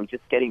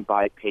just getting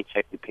by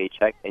paycheck to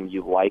paycheck, and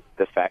you like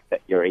the fact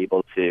that you're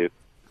able to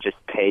just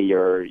pay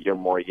your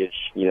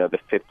mortgage, the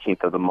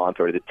 15th of the month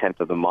or the 10th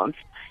of the month,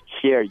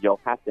 here you'll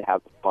have to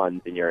have the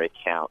funds in your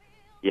account,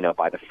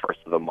 by the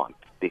 1st of the month,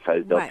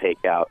 because they'll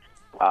take out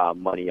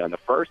money on the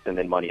 1st and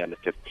then money on the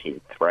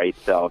 15th, right?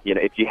 So,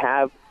 if you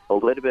have a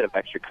little bit of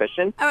extra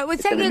cushion. All right, we're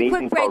taking a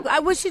quick break. I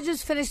wish you'd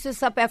just finish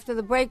this up after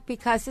the break,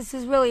 because this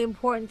is really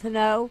important to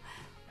know.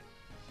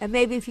 And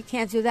maybe if you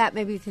can't do that,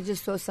 maybe you can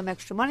just throw some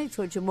extra money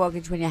towards your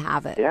mortgage when you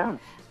have it. Yeah.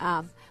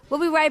 We'll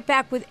be right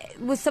back with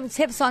some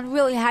tips on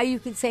really how you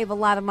can save a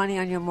lot of money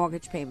on your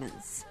mortgage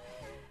payments.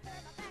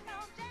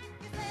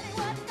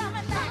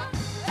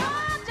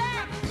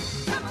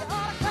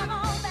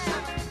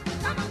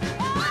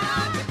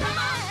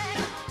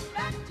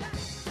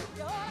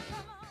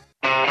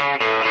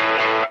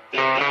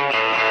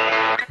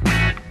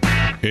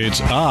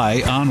 It's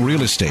Eye on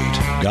Real Estate.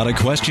 Got a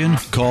question?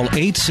 Call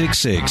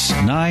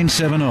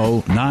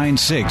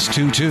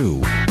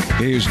 866-970-9622.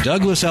 Here's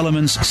Douglas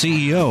Elliman's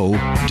CEO,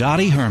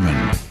 Dottie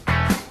Herman.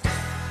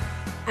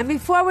 And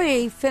before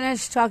we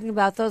finish talking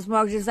about those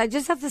mortgages, I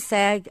just have to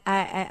say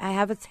I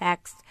have a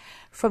text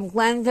from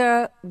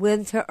Glenda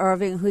Winter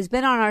Irving, who's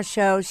been on our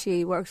show.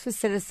 She works for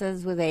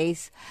Citizens with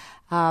ACE.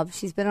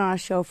 She's been on our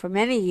show for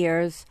many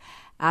years.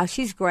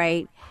 She's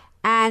great.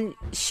 And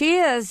she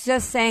is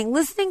just saying,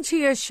 listening to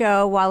your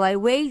show while I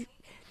wait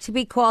to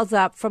be called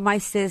up for my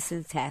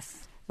citizenship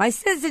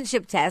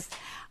test,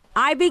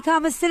 I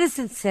become a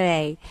citizen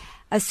today,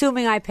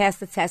 assuming I pass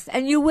the test.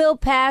 And you will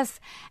pass.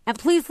 And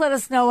please let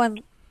us know,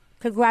 and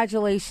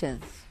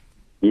congratulations.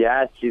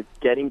 Yeah, she's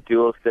getting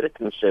dual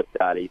citizenship,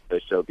 Dottie. So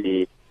she'll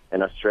be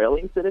an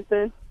Australian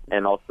citizen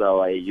and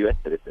also a U.S.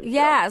 citizen.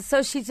 Yeah,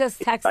 so she just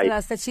texted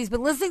us that she's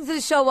been listening to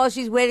the show while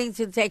she's waiting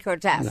to take her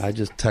test. I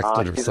just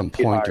texted her some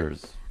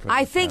pointers.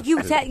 I think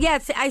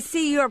yes, I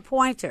see your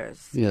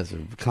pointers. Yes,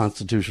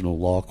 constitutional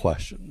law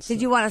questions.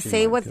 Did you want to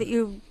say what that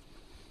you...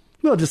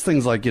 Well, just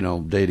things like,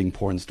 dating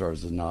porn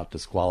stars does not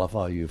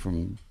disqualify you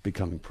from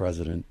becoming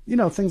president.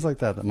 Things like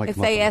that might if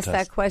come up they in ask the that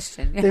test.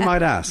 question. They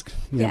might ask.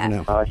 You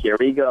never know. Here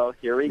we go.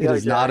 It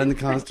is not in the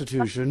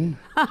Constitution.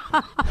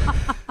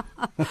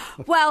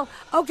 Well,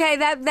 okay,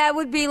 that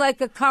would be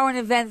like a current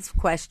events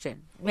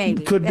question,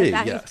 maybe. Could be,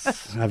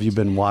 yes. Have you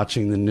been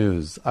watching the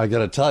news? I got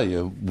to tell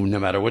you, no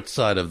matter which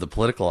side of the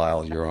political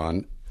aisle you're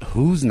on,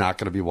 who's not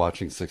going to be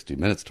watching 60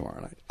 Minutes tomorrow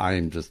night? I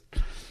am just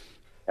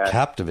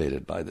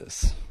captivated by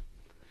this.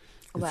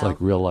 It's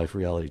like real-life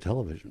reality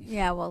television.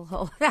 Yeah,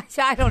 well,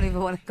 I don't even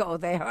want to go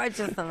there. I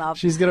just enough.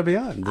 She's going to be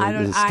on. I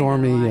know.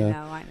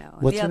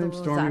 What's her name?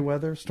 Stormy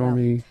Weather?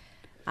 Stormy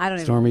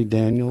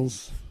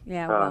Daniels?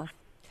 Yeah, well.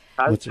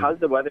 How's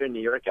the weather in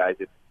New York, guys?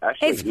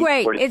 It's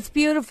great. It's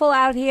beautiful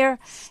out here.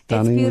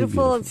 It's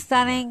beautiful. It's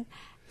stunning.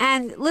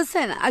 And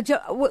listen,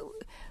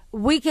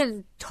 we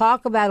can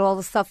talk about all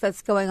the stuff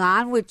that's going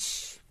on,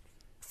 which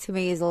to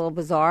me is a little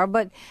bizarre.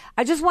 But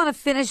I just want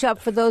to finish up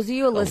for those of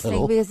you who are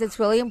listening, because it's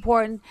really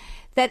important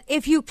that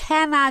if you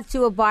cannot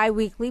do a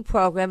biweekly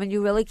program and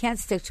you really can't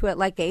stick to it,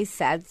 like Ace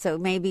said, so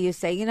maybe you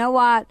say, you know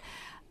what?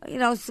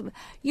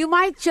 You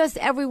might just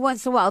every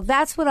once in a while.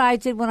 That's what I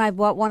did when I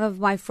bought one of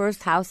my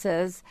first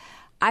houses.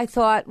 I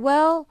thought,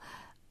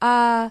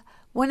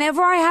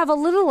 whenever I have a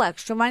little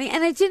extra money,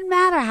 and it didn't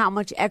matter how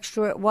much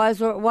extra it was,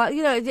 or what,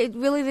 it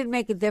really didn't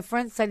make a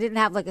difference. I didn't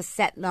have like a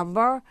set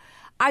number.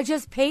 I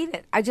just paid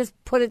it. I just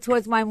put it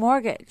towards my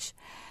mortgage.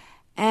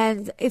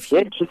 And if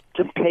you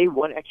just pay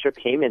one extra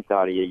payment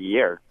out a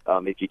year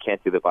if you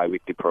can't do the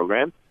biweekly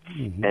program,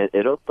 and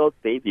it'll still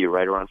save you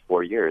right around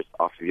 4 years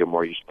off of your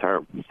mortgage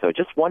term. So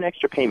just one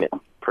extra payment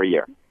per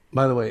year.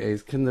 By the way,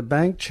 Ace, can the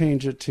bank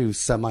change it to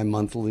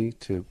semi-monthly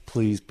to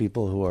please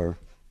people who are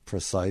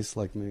precise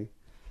like me?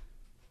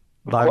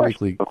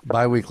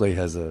 Biweekly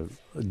has a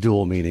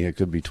dual meaning. It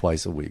could be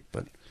twice a week,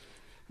 but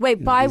wait,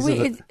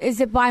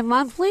 is it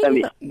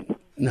bi-monthly?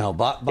 No,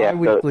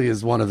 biweekly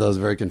is one of those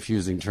very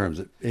confusing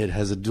terms. It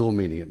has a dual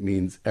meaning. It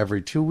means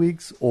every 2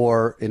 weeks,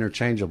 or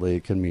interchangeably,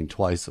 it can mean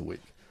twice a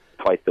week.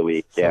 Twice a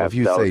week, so yeah. if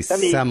you say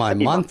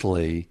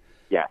semi-monthly,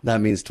 yeah,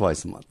 that means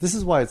twice a month. This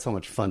is why it's so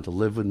much fun to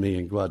live with me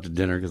and go out to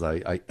dinner, because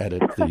I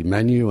edit the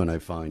menu and I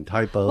find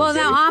typos. Well,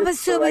 now I'm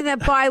assuming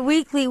that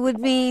bi-weekly would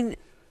mean...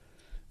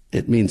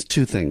 It means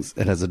two things.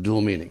 It has a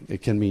dual meaning.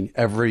 It can mean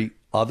every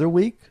other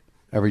week,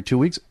 every 2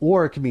 weeks,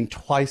 or it can mean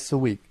twice a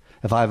week.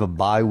 If I have a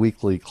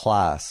bi-weekly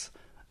class,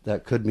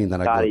 that could mean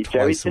that I go twice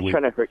Jerry's a week. just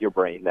trying to hurt your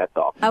brain, that's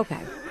all.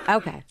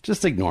 Okay.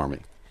 Just ignore me.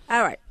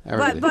 All right.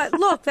 But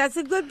look, that's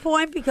a good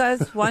point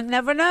because one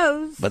never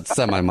knows. But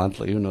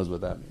semi-monthly, who knows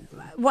what that means?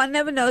 One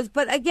never knows.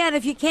 But again,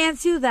 if you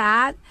can't do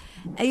that,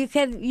 you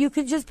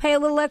can just pay a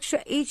little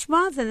extra each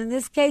month. And in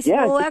this case, a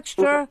little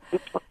extra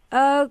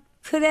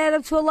could add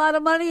up to a lot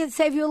of money and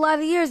save you a lot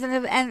of years.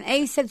 And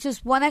Ace said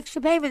just one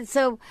extra payment.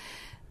 So,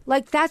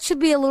 like, that should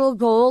be a little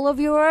goal of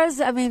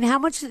yours. I mean, how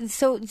much?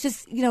 So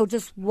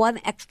just one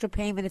extra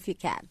payment if you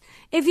can.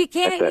 If you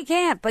can't, you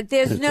can't. But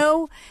there's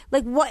no,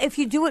 like, what if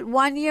you do it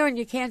 1 year and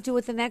you can't do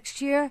it the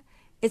next year,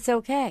 it's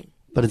okay.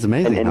 But it's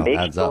amazing and how it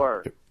adds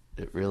up.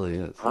 It really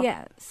is.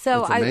 Yeah.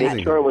 So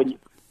make sure when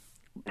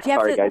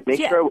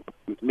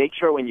make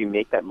sure when you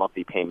make that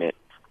monthly payment,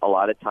 a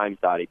lot of times,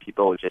 Dottie,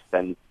 people will just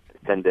send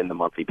in the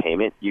monthly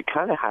payment. You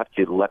kind of have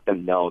to let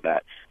them know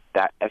that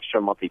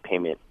extra monthly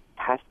payment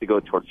has to go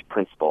towards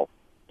principal,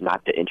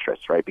 not the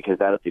interest, right? Because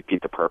that'll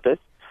defeat the purpose.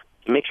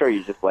 So make sure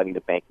you're just letting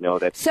the bank know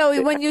that.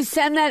 So when you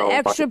send that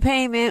extra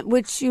payment,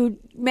 which you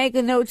make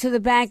a note to the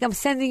bank, I'm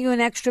sending you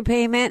an extra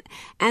payment,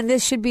 and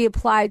this should be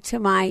applied to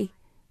my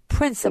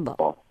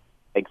principal.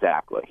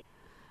 Exactly.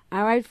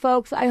 All right,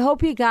 folks, I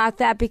hope you got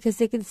that because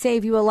it can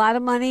save you a lot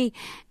of money.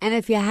 And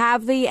if you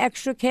have the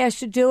extra cash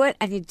to do it,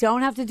 and you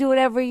don't have to do it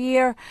every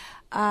year,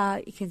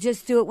 you can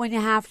just do it when you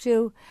have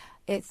to.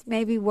 It's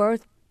maybe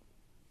worth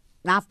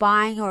not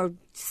buying or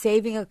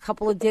saving a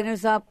couple of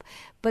dinners up,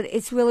 but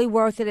it's really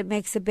worth it. It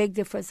makes a big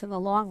difference in the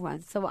long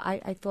run. So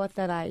I thought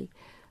that I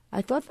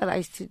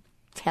should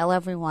tell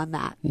everyone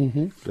that.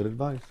 Mm-hmm. Good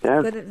advice.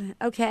 Yeah.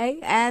 Okay,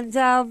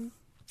 and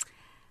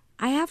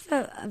I have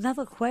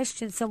another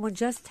question. Someone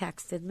just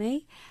texted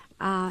me,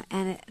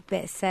 and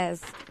it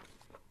says,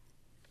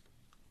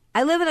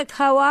 I live in a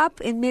co-op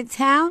in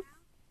Midtown,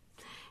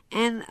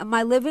 and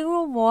my living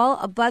room wall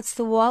abuts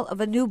the wall of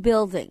a new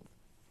building.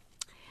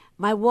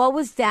 My wall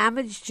was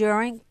damaged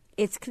during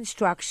its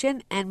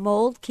construction, and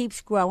mold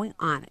keeps growing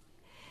on it.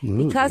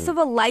 Because of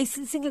a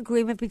licensing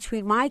agreement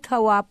between my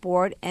co-op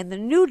board and the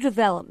new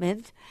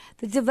development,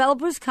 the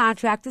developer's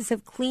contractors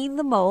have cleaned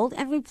the mold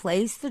and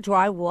replaced the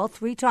drywall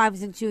 3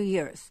 times in 2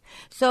 years.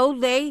 So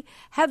they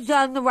have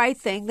done the right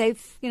thing.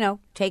 They've,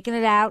 taken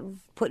it out and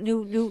put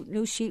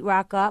new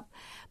sheetrock up,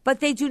 but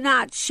they do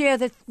not share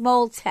the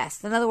mold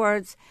test. In other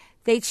words,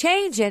 they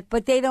change it,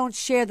 but they don't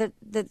share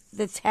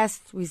the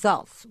test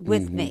results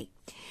with me.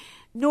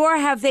 Nor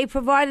have they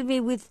provided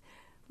me with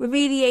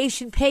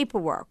remediation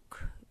paperwork.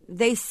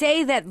 They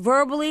say that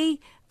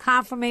verbally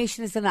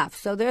confirmation is enough.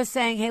 So they're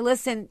saying, hey,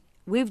 listen,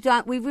 we've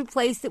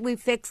replaced it, we've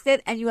fixed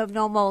it, and you have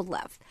no mold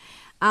left.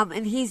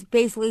 And he's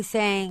basically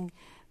saying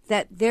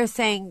that they're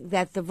saying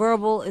that the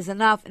verbal is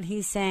enough, and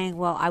he's saying,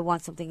 well, I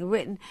want something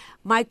written.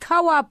 My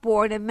co-op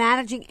board and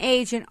managing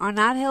agent are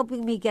not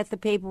helping me get the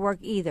paperwork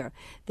either.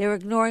 They're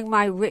ignoring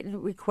my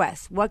written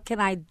requests. What can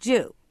I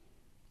do?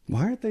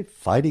 Why aren't they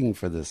fighting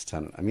for this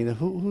tenant? I mean,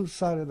 whose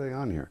side are they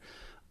on here?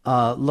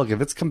 Look,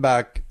 if it's come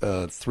back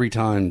 3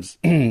 times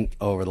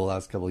over the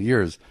last couple of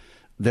years,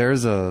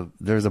 there's a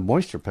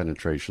moisture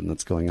penetration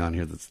that's going on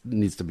here that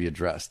needs to be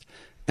addressed.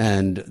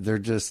 And they're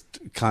just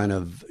kind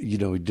of,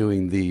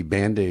 doing the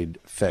Band-Aid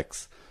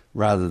fix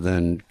rather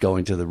than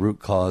going to the root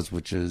cause,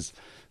 which is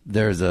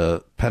there's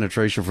a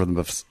penetration from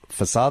the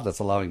facade that's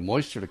allowing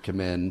moisture to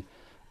come in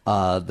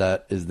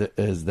that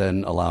is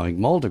then allowing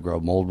mold to grow.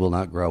 Mold will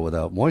not grow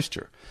without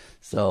moisture.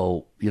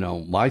 So,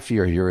 my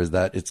fear here is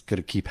that it's going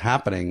to keep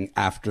happening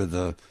after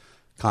the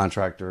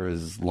contractor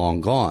is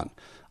long gone.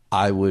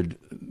 I would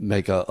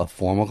make a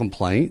formal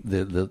complaint.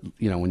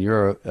 When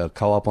you're a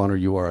co-op owner,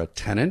 you are a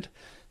tenant.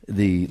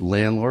 The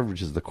landlord,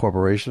 which is the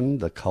corporation,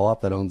 the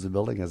co-op that owns the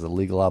building, has a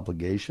legal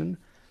obligation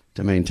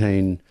to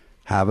maintain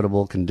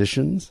habitable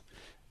conditions,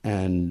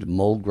 and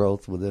mold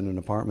growth within an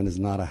apartment is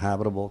not a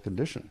habitable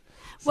condition.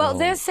 Well,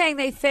 they're saying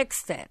they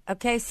fixed it.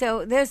 Okay,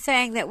 so they're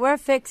saying that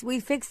we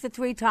fixed it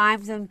 3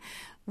 times, and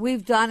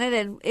we've done it,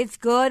 and it's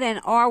good,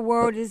 and our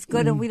word is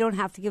good, and we don't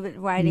have to give it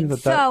in writing.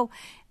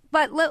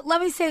 But let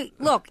me say,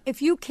 look,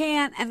 if you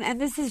can, and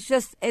this is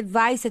just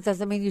advice, it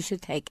doesn't mean you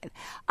should take it.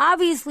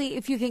 Obviously,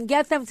 if you can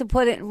get them to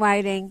put it in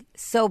writing,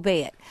 so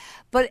be it.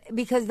 But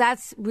because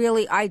that's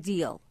really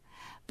ideal.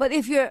 But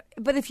if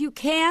you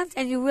can't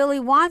and you really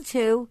want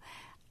to,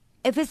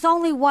 if it's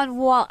only one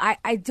wall,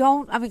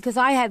 because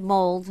I had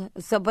mold,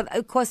 but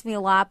it cost me a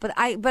lot. But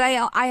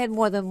I had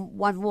more than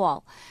one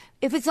wall.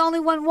 If it's only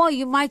one wall,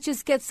 you might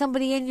just get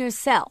somebody in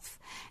yourself.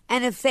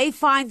 And if they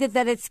find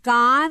that it's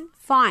gone,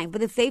 fine.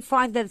 But if they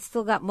find that it's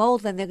still got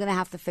mold, then they're going to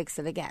have to fix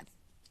it again.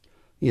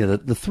 Yeah,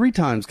 the 3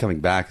 times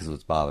coming back is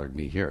what's bothering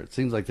me here. It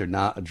seems like they're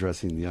not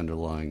addressing the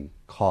underlying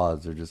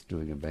cause; they're just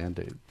doing a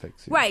Band-Aid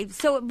fix. Right.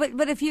 So,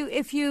 but if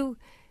you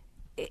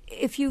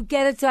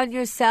get it done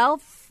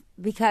yourself,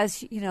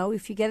 because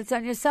if you get it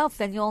done yourself,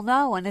 then you'll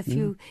know. And if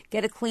you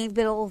get a clean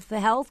bill of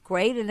health,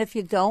 great. And if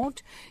you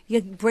don't,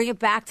 you bring it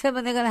back to them,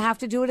 and they're going to have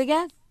to do it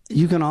again.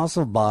 You can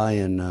also buy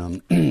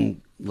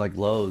in like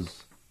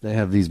Lowe's. They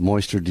have these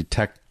moisture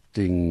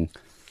detecting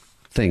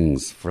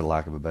things, for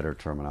lack of a better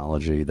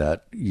terminology,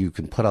 that you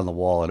can put on the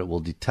wall and it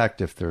will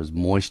detect if there's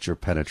moisture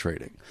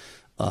penetrating.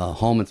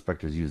 Home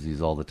inspectors use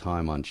these all the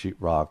time on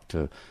sheetrock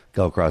to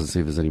go across and see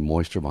if there's any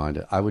moisture behind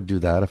it. I would do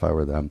that if I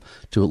were them,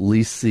 to at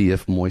least see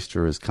if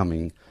moisture is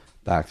coming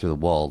back through the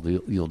wall.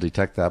 You'll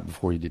detect that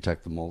before you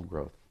detect the mold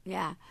growth.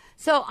 Yeah.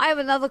 So I have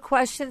another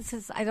question,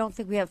 since I don't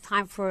think we have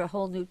time for a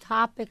whole new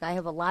topic. I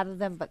have a lot of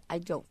them, but I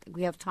don't think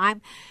we have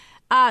time.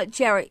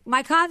 Jerry,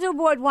 my condo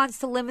board wants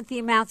to limit the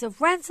amount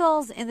of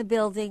rentals in the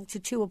building to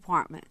 2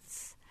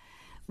 apartments.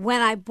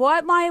 When I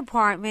bought my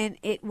apartment,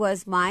 it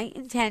was my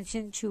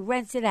intention to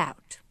rent it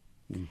out.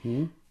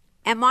 Mm-hmm.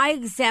 Am I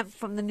exempt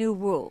from the new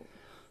rule?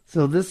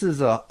 So this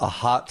is a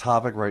hot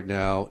topic right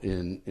now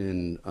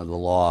in the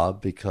law,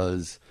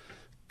 because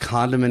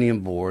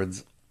condominium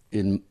boards,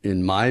 in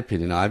my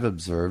opinion, I've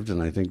observed,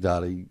 and I think,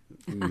 Dottie,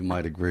 you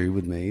might agree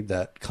with me,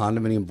 that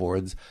condominium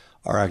boards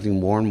are acting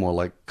more and more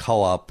like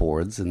co-op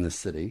boards in this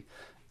city,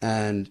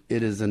 and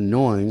it is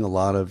annoying a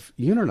lot of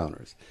unit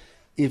owners.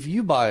 If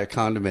you buy a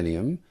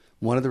condominium,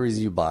 one of the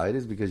reasons you buy it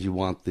is because you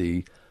want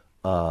the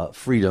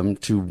freedom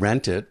to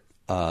rent it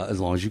as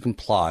long as you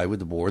comply with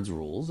the board's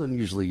rules, and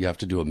usually you have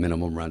to do a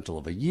minimum rental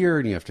of a year,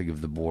 and you have to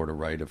give the board a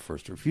right of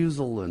first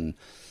refusal, and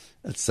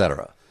et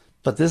cetera.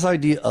 But this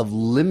idea of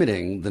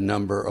limiting the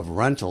number of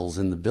rentals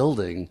in the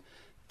building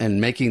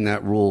and making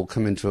that rule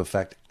come into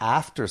effect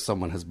after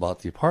someone has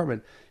bought the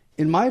apartment,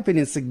 in my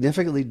opinion,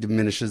 significantly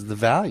diminishes the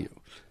value.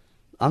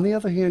 On the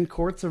other hand,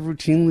 courts have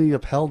routinely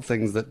upheld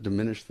things that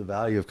diminish the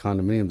value of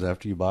condominiums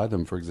after you buy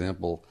them. For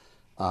example,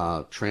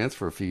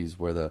 transfer fees,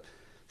 where the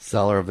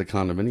seller of the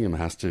condominium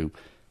has to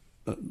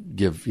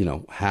give,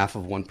 half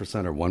of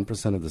 1% or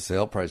 1% of the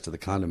sale price to the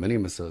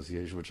condominium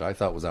association, which I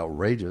thought was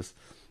outrageous.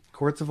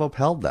 Courts have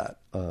upheld that.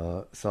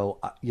 So,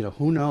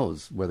 who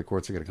knows where the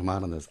courts are going to come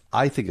out on this.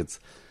 I think it's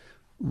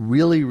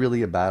really,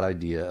 really a bad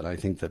idea, and I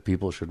think that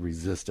people should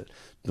resist it.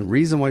 The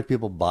reason why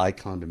people buy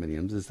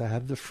condominiums is to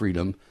have the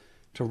freedom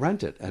to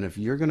rent it. And if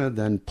you're going to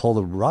then pull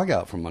the rug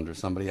out from under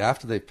somebody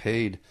after they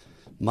paid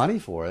money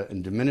for it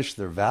and diminish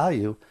their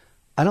value,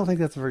 I don't think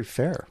that's very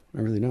fair.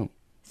 I really don't.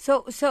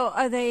 So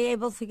are they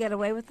able to get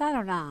away with that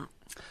or not?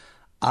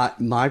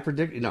 My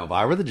prediction, if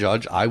I were the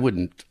judge, I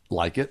wouldn't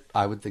like it.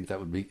 I would think that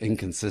would be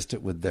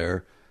inconsistent with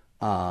their,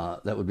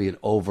 that would be an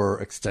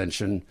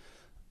overextension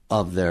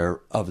of their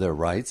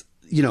rights.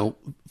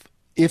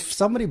 If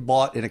somebody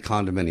bought in a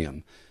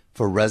condominium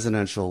for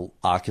residential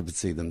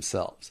occupancy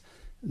themselves,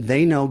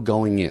 they know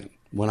going in.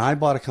 When I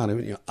bought a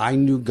condominium, I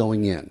knew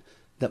going in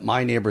that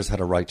my neighbors had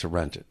a right to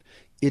rent it.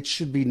 It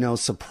should be no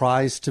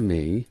surprise to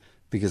me,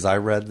 because I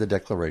read the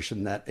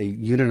declaration, that a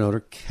unit owner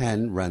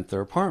can rent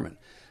their apartment.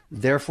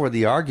 Therefore,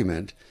 the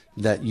argument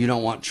that you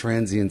don't want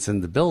transients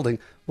in the building,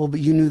 well, but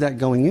you knew that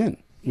going in.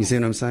 You see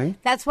what I'm saying?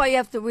 That's why you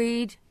have to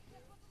read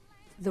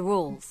the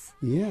rules.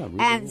 Yeah.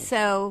 And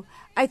so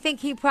I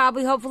think he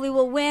hopefully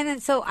will win.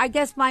 And so I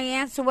guess my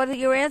answer, what is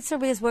your answer?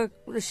 Because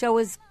the show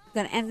is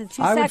going to end in 2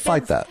 seconds. I would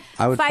fight that.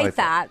 I would fight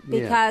that.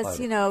 Because,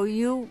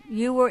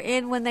 you were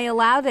in when they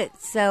allowed it.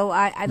 So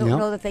I don't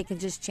know that they can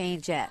just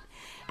change it.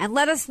 And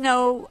let us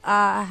know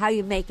how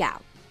you make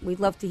out. We'd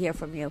love to hear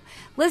from you.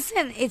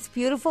 Listen, it's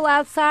beautiful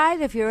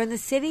outside. If you're in the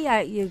city,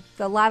 a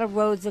lot of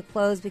roads are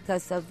closed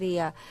because of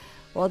the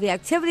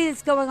activity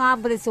that's going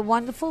on, but it's a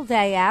wonderful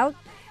day out.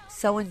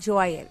 So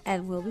enjoy it,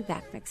 and we'll be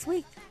back next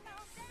week.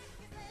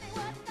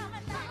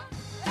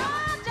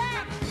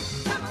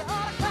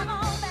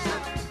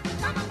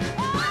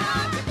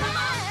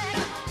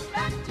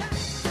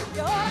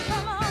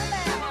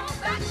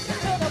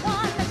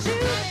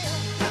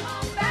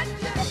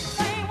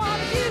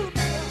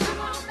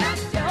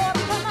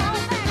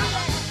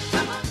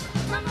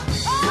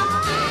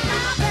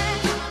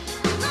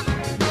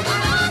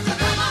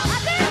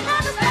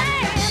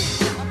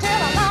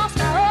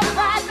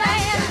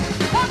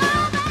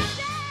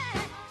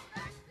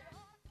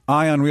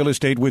 Eye on Real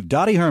Estate with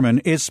Dottie Herman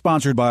is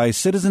sponsored by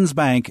Citizens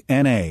Bank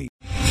N.A.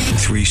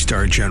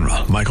 3-star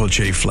general Michael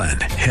J.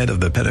 Flynn, head of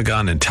the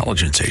Pentagon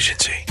Intelligence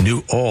Agency,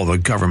 knew all the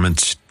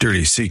government's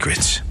dirty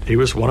secrets. He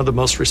was one of the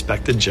most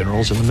respected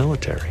generals in the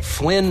military.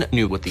 Flynn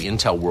knew what the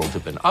intel world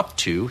had been up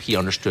to. He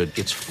understood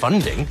its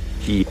funding.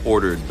 He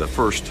ordered the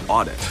first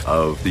audit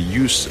of the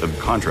use of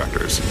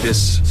contractors.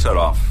 This set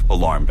off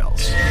alarm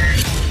bells.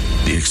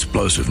 The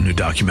explosive new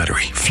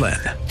documentary, Flynn,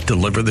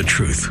 Deliver the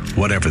Truth,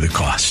 Whatever the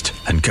Cost,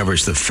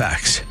 uncovers the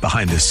facts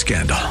behind this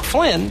scandal.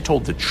 Flynn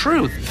told the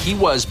truth. He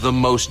was the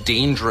most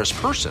dangerous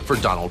person for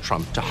Donald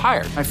Trump to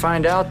hire. I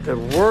find out the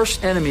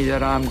worst enemy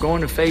that I'm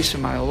going to face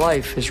in my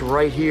life is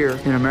right here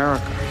in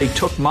America. They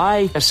took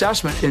my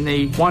assessment and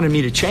they wanted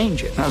me to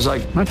change it. And I was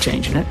like, I'm not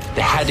changing it.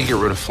 They had to get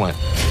rid of Flynn.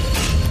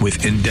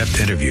 With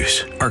in-depth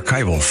interviews,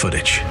 archival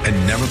footage, and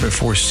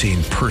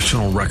never-before-seen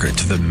personal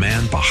records of the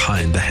man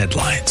behind the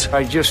headlines.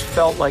 I just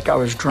felt like I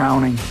was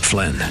drowning.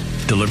 Flynn,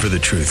 Deliver the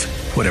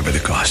Truth, Whatever the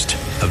Cost.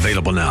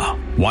 Available now.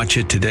 Watch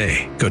it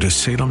today. Go to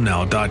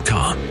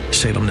salemnow.com.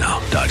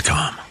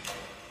 salemnow.com.